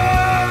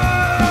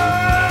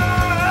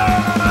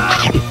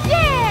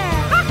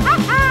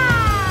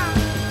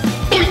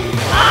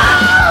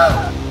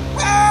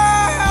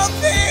 Help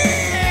me!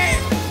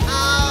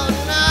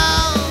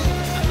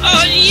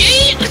 Oh,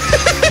 yeah!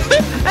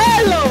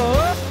 Hello!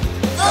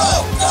 Go,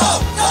 go,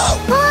 go!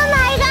 Oh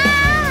my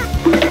god!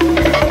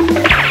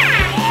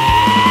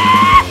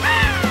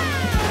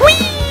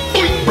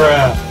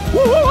 Bruh.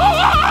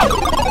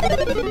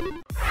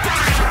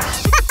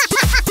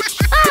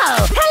 Oh,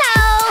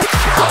 hello!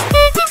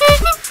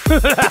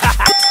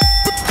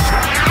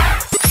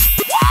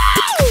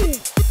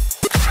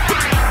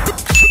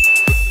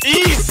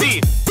 Easy!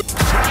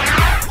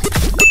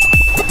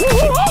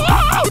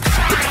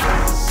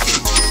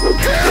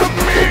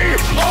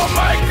 Oh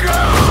my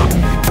god!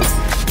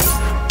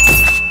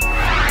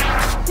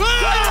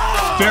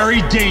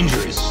 Very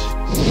dangerous.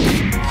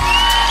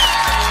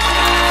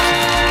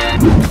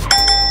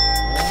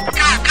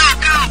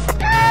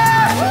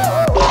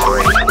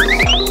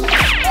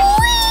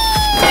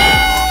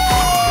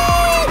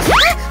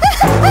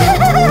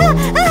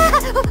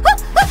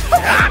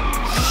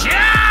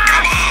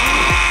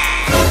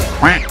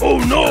 Oh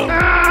no!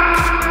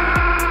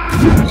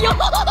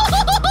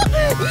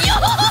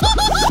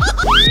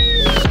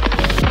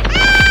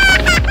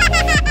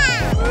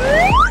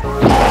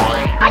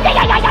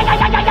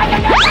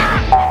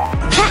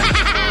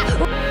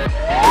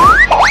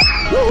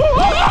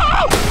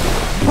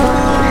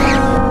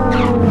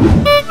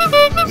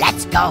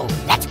 Let's go!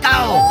 Let's go!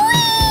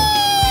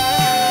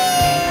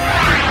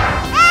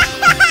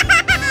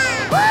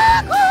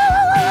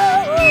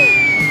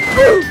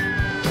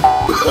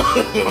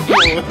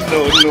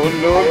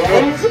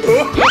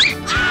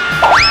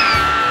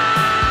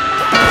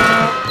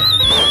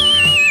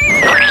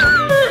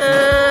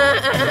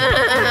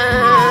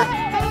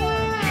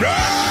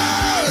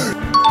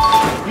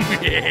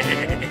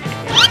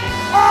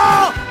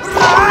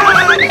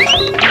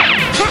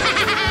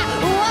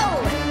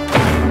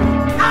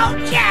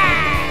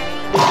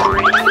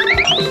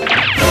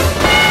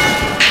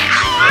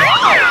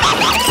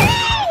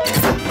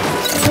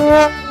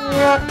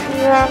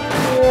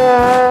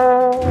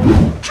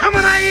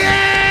 Coming at you!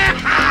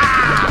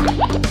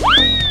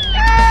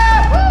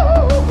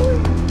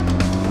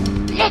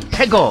 Let's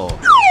go!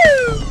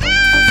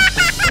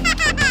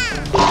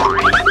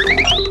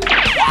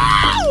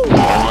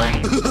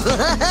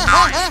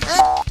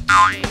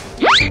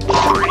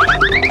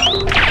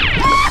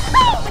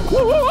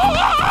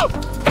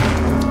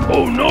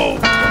 Oh no!